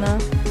Carolina.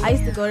 I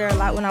used to go there a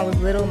lot when I was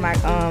little. My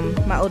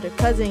older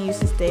cousin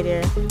used to stay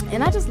there,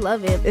 and I just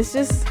love it. It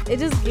just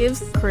gives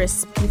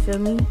crisp. You feel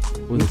me?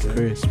 What's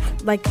crisp?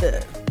 Like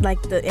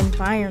the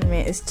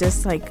environment is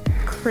just like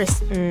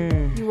crisp.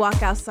 You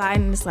walk outside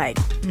and it's like.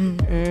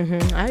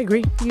 I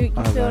agree. You feel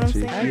what I'm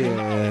saying?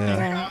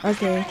 Yeah.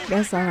 Okay,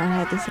 that's all I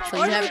had to say. So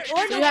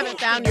you haven't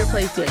found your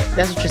place yet.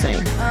 That's what you're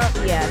saying.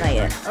 Yeah, not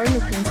yet. Or New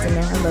Kingston,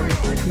 man. I love New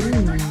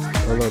Kingston.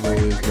 All I know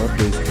is my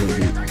place can't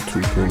get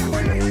too cold. I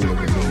ain't never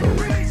been low.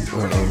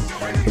 But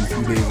if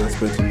you days I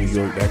spent in New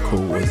York, that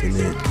cold wasn't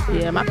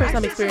it. Yeah, my first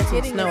time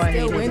experiencing snow, I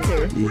hated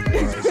winter.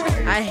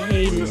 it. I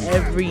hated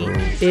every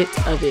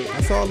bit of it.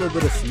 I saw a little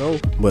bit of snow,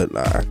 but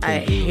I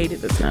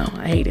hated the snow.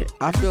 I hate it.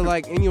 I feel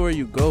like anywhere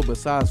you go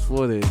besides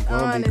Florida, it's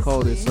gonna be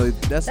colder. So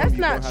that's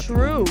not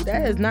true.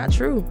 That is not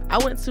true.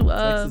 I went to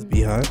Texas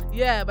be hot.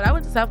 Yeah, but I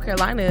went to South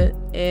Carolina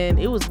and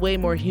it was way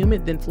more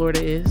humid than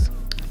Florida is.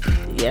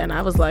 Yeah, and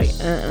I was like,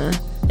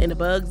 And the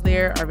bugs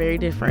there are very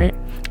different.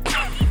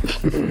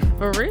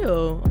 For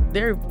real.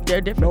 They're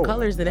different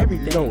colors and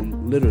everything. No,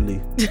 literally.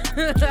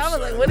 I was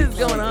like, what is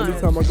going on?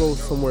 Anytime I go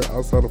somewhere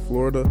outside of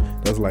Florida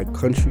that's like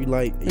country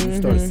like, and you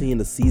start seeing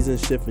the season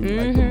shift and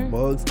like the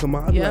bugs come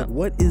out, I be like,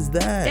 what is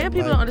that? And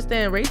people don't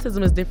understand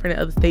racism is different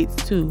in other states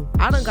too.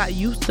 I done got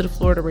used to the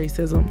Florida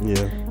racism.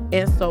 Yeah.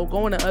 And so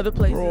going to other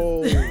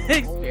places,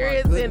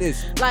 experiencing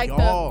like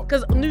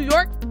because New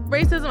York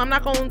racism, I'm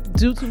not gonna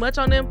do too much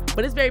on them,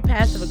 but it's very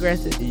passive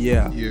aggressive.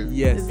 Yeah.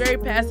 Yes. It's very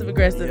passive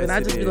aggressive, and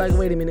I just be like,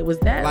 wait a minute, was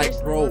that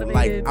like, bro?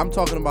 Like, I'm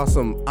talking about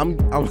some. I'm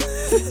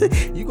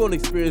you gonna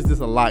experience this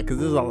a lot because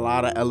there's a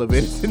lot of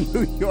elevators in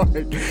New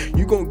York.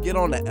 You gonna get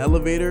on the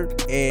elevator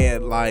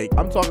and like,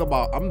 I'm talking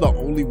about. I'm the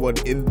only one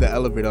in the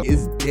elevator.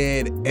 It's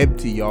dead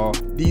empty, y'all.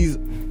 These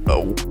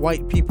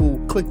white people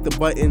click the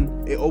button,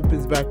 it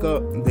opens back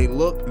up. They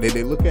look, then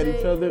they look at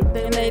each other,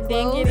 then they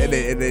ding it, and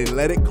they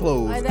let it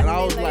close. And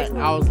I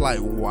was like,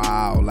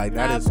 wow, like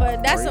that is.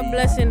 But that's a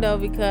blessing though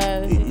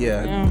because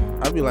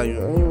I'd be like, I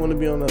don't want to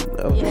be on the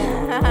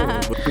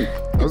elevator.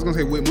 I was gonna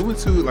say, with moving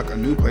to like a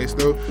new place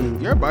though,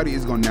 your body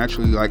is gonna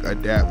naturally like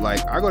adapt.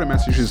 Like I go to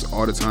Massachusetts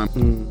all the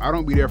time. I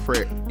don't be there for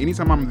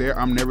anytime I'm there.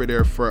 I'm never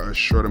there for a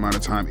short amount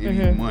of time,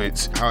 any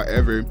months.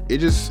 However,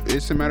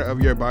 it's a matter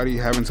of your body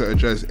having to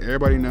adjust.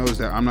 Everybody knows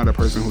that I'm not a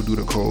person who do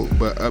the cold,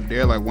 but up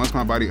there, like once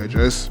my body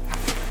adjusts,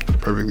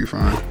 perfectly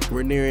fine.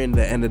 We're nearing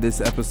the end of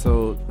this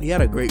episode. We had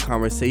a great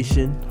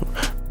conversation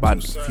about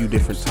a few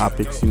different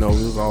topics. You know,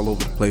 it was all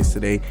over the place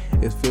today.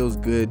 It feels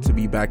good to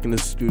be back in the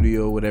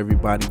studio with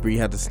everybody. Bree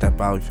had to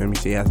step out, you feel me?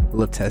 She has a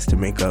little test to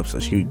make up,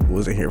 so she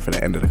wasn't here for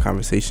the end of the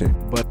conversation.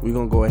 But we're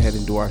gonna go ahead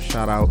and do our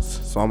shout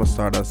outs. So I'm gonna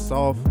start us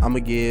off. I'm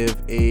gonna give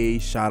a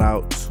shout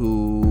out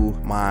to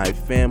my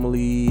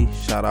family,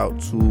 shout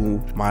out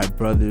to my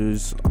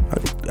brothers.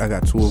 I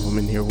got two of them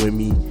in here with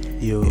me.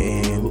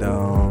 And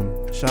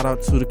shout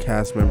out to the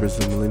cast members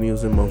of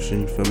Millennials in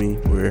Motion. You feel me?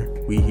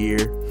 We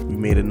here. We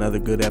made another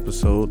good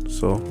episode.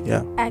 So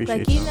yeah. Act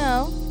like you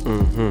know.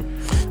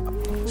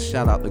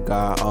 Shout out to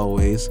God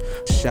always.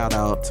 Shout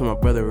out to my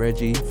brother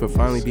Reggie for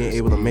finally being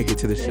able to make it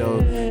to the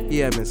show. He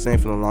had been saying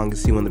for the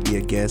longest he wanted to be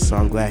a guest, so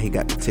I'm glad he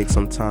got to take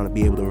some time to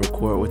be able to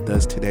record with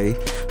us today.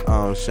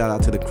 Shout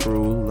out to the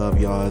crew.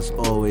 Love y'all as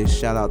always.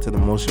 Shout out to the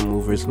motion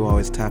movers who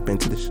always tap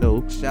into the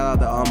show. Shout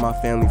out to all my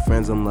family,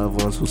 friends, and loved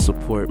ones who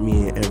support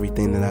me in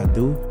everything that I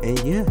do. And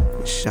yeah,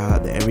 shout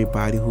out to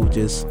everybody who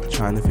just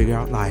trying to figure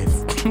out life.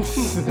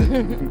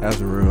 That's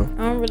real.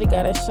 I don't really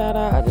got a shout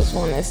out. I just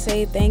want to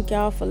say thank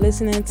y'all for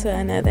listening to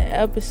another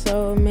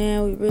episode,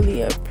 man. We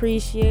really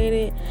appreciate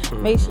it.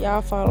 Make sure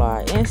y'all follow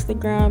our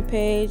Instagram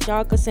page.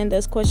 Y'all can send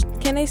us questions.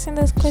 Can they send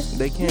us questions?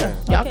 They can.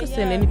 Y'all can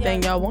send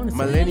anything y'all want to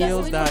send.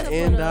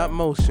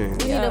 Millennials.n.motion. We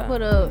need to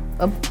put a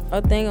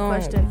thing on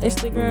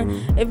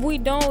Instagram. If we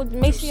don't,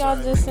 make sure y'all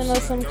just send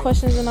us some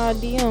questions in our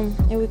DM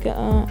and we can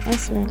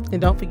answer them. And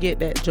don't forget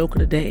that joke of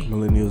the day.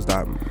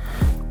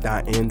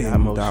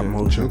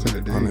 Millennials.n.motion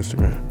on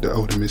Instagram.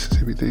 The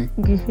Mississippi thing.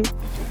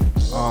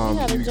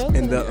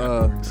 And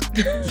the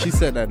she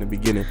said that in the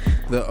beginning.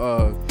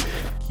 The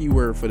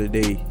keyword for the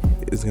day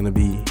is gonna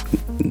be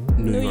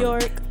New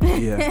York.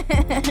 Yeah.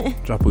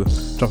 Drop a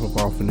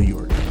ball for New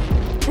York.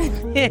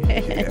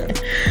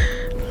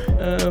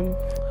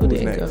 Who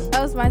didn't go?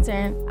 That was my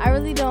turn. I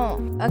really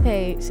don't.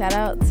 Okay, shout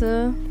out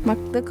to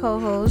the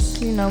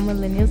co-host, you know,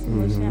 Millennials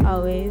Motion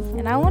always.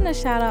 And I want to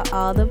shout out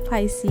all the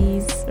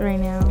Pisces right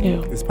now.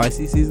 Ew. It's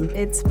Pisces season?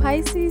 It's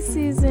Pisces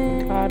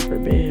season. God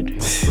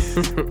forbid.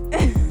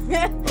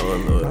 Oh,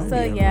 Lord.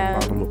 So yeah,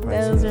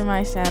 those are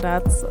my shout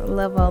outs.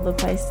 Love all the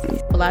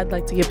Pisces. Well, I'd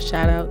like to give a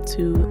shout out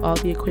to all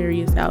the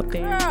Aquarius out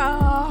there.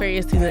 Girl.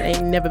 Aquarius season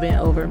ain't never been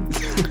over.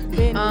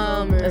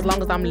 As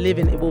long as I'm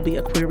living, it will be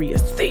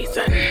Aquarius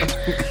season.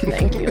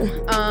 Thank you.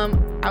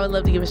 I would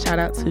love to give a shout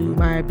out to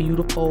my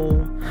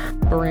beautiful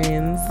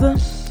friends. I'm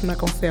not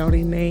gonna say all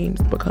their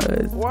names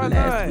because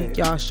last week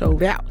y'all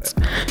showed out.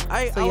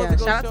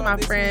 Shout out to my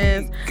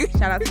friends.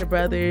 Shout out to the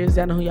brothers.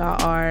 Y'all know who y'all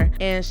are.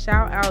 And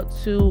shout out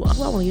to who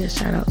I want to give a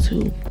shout out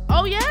to.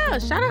 Oh yeah,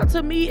 shout out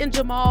to me and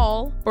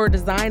Jamal for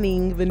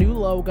designing the new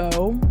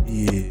logo.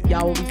 Yeah.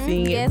 Y'all will be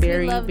seeing it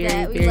very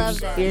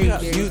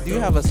Do you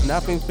have a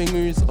snapping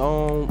fingers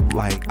on?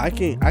 Like I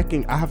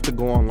have to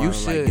go online. You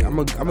should. I'm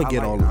gonna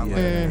get all of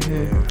it.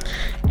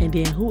 And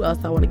then who else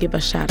I want to give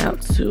a shout out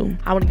to?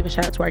 I want to give a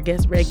shout out to our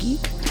guest Reggie.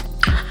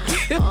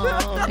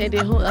 And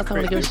then who else I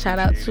want to give a shout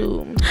out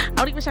to? I want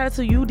to give a shout out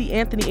to you,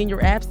 D'Anthony, in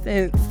your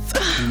absence.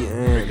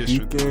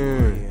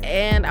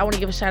 And I want to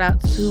give a shout out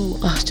to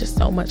it's just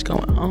so much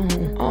going on.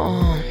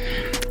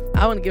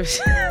 I want to give a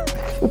shout.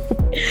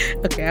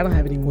 Okay, I don't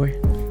have any more.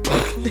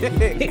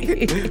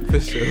 For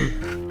sure.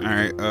 All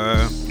right.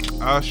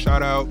 I'll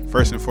shout out,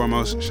 first and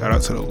foremost, shout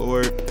out to the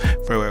Lord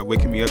for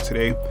waking me up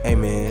today.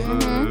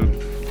 Amen.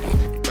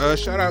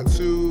 Shout out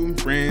to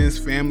friends,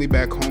 family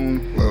back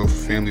home. Well,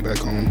 family back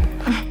home.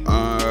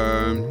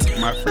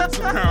 My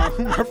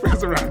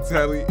friends around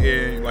Tally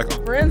and like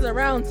Friends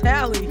around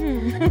Tally.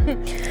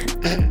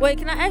 Wait,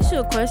 can I ask you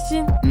a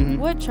question?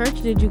 What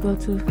church did you go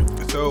to?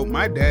 So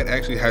my dad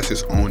actually has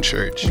his own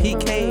church.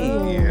 PK.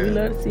 Yeah. We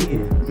love to see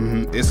it.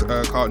 It's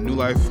called New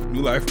Life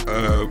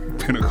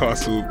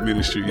Pentecostal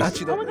Ministries.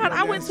 Oh my God,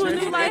 I went to a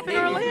New Life in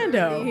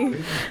Orlando.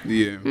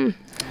 Yeah.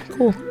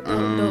 Cool.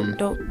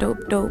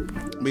 Dope.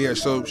 But yeah,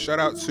 so shout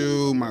out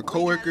to my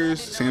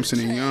coworkers, Samson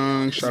and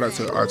Young. Shout out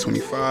to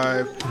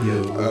R25.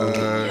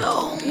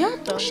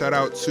 Shout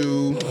out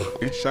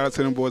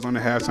to them boys on the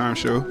halftime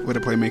show with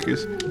the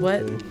Playmakers.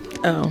 What?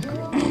 Oh.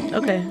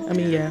 Okay. I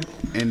mean, yeah.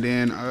 And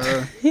then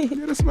yeah,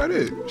 that's about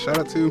it. Shout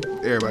out to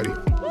everybody.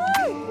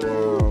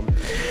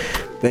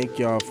 Thank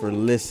y'all for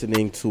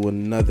listening to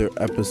another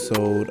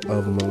episode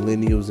of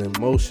Millennials in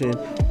Motion.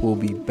 We'll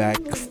be back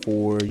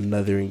for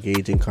another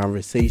engaging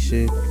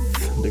conversation.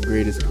 The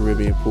greatest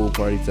Caribbean pool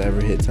party to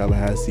ever hit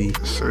Tallahassee.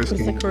 It's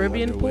a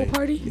Caribbean pool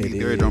party? It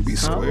There, is. don't be Oh,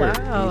 square.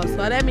 wow. So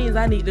that means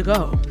I need to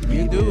go.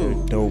 You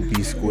do. Don't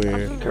be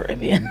square.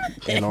 Caribbean.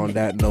 And on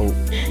that note,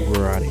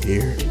 we're out of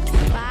here.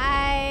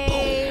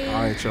 Bye.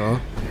 All right, y'all.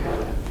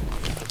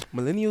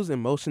 Millennials in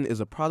Motion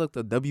is a product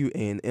of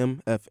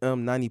WANM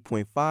FM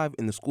 90.5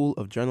 in the School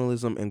of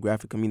Journalism and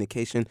Graphic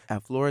Communication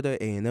at Florida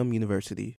A&M University.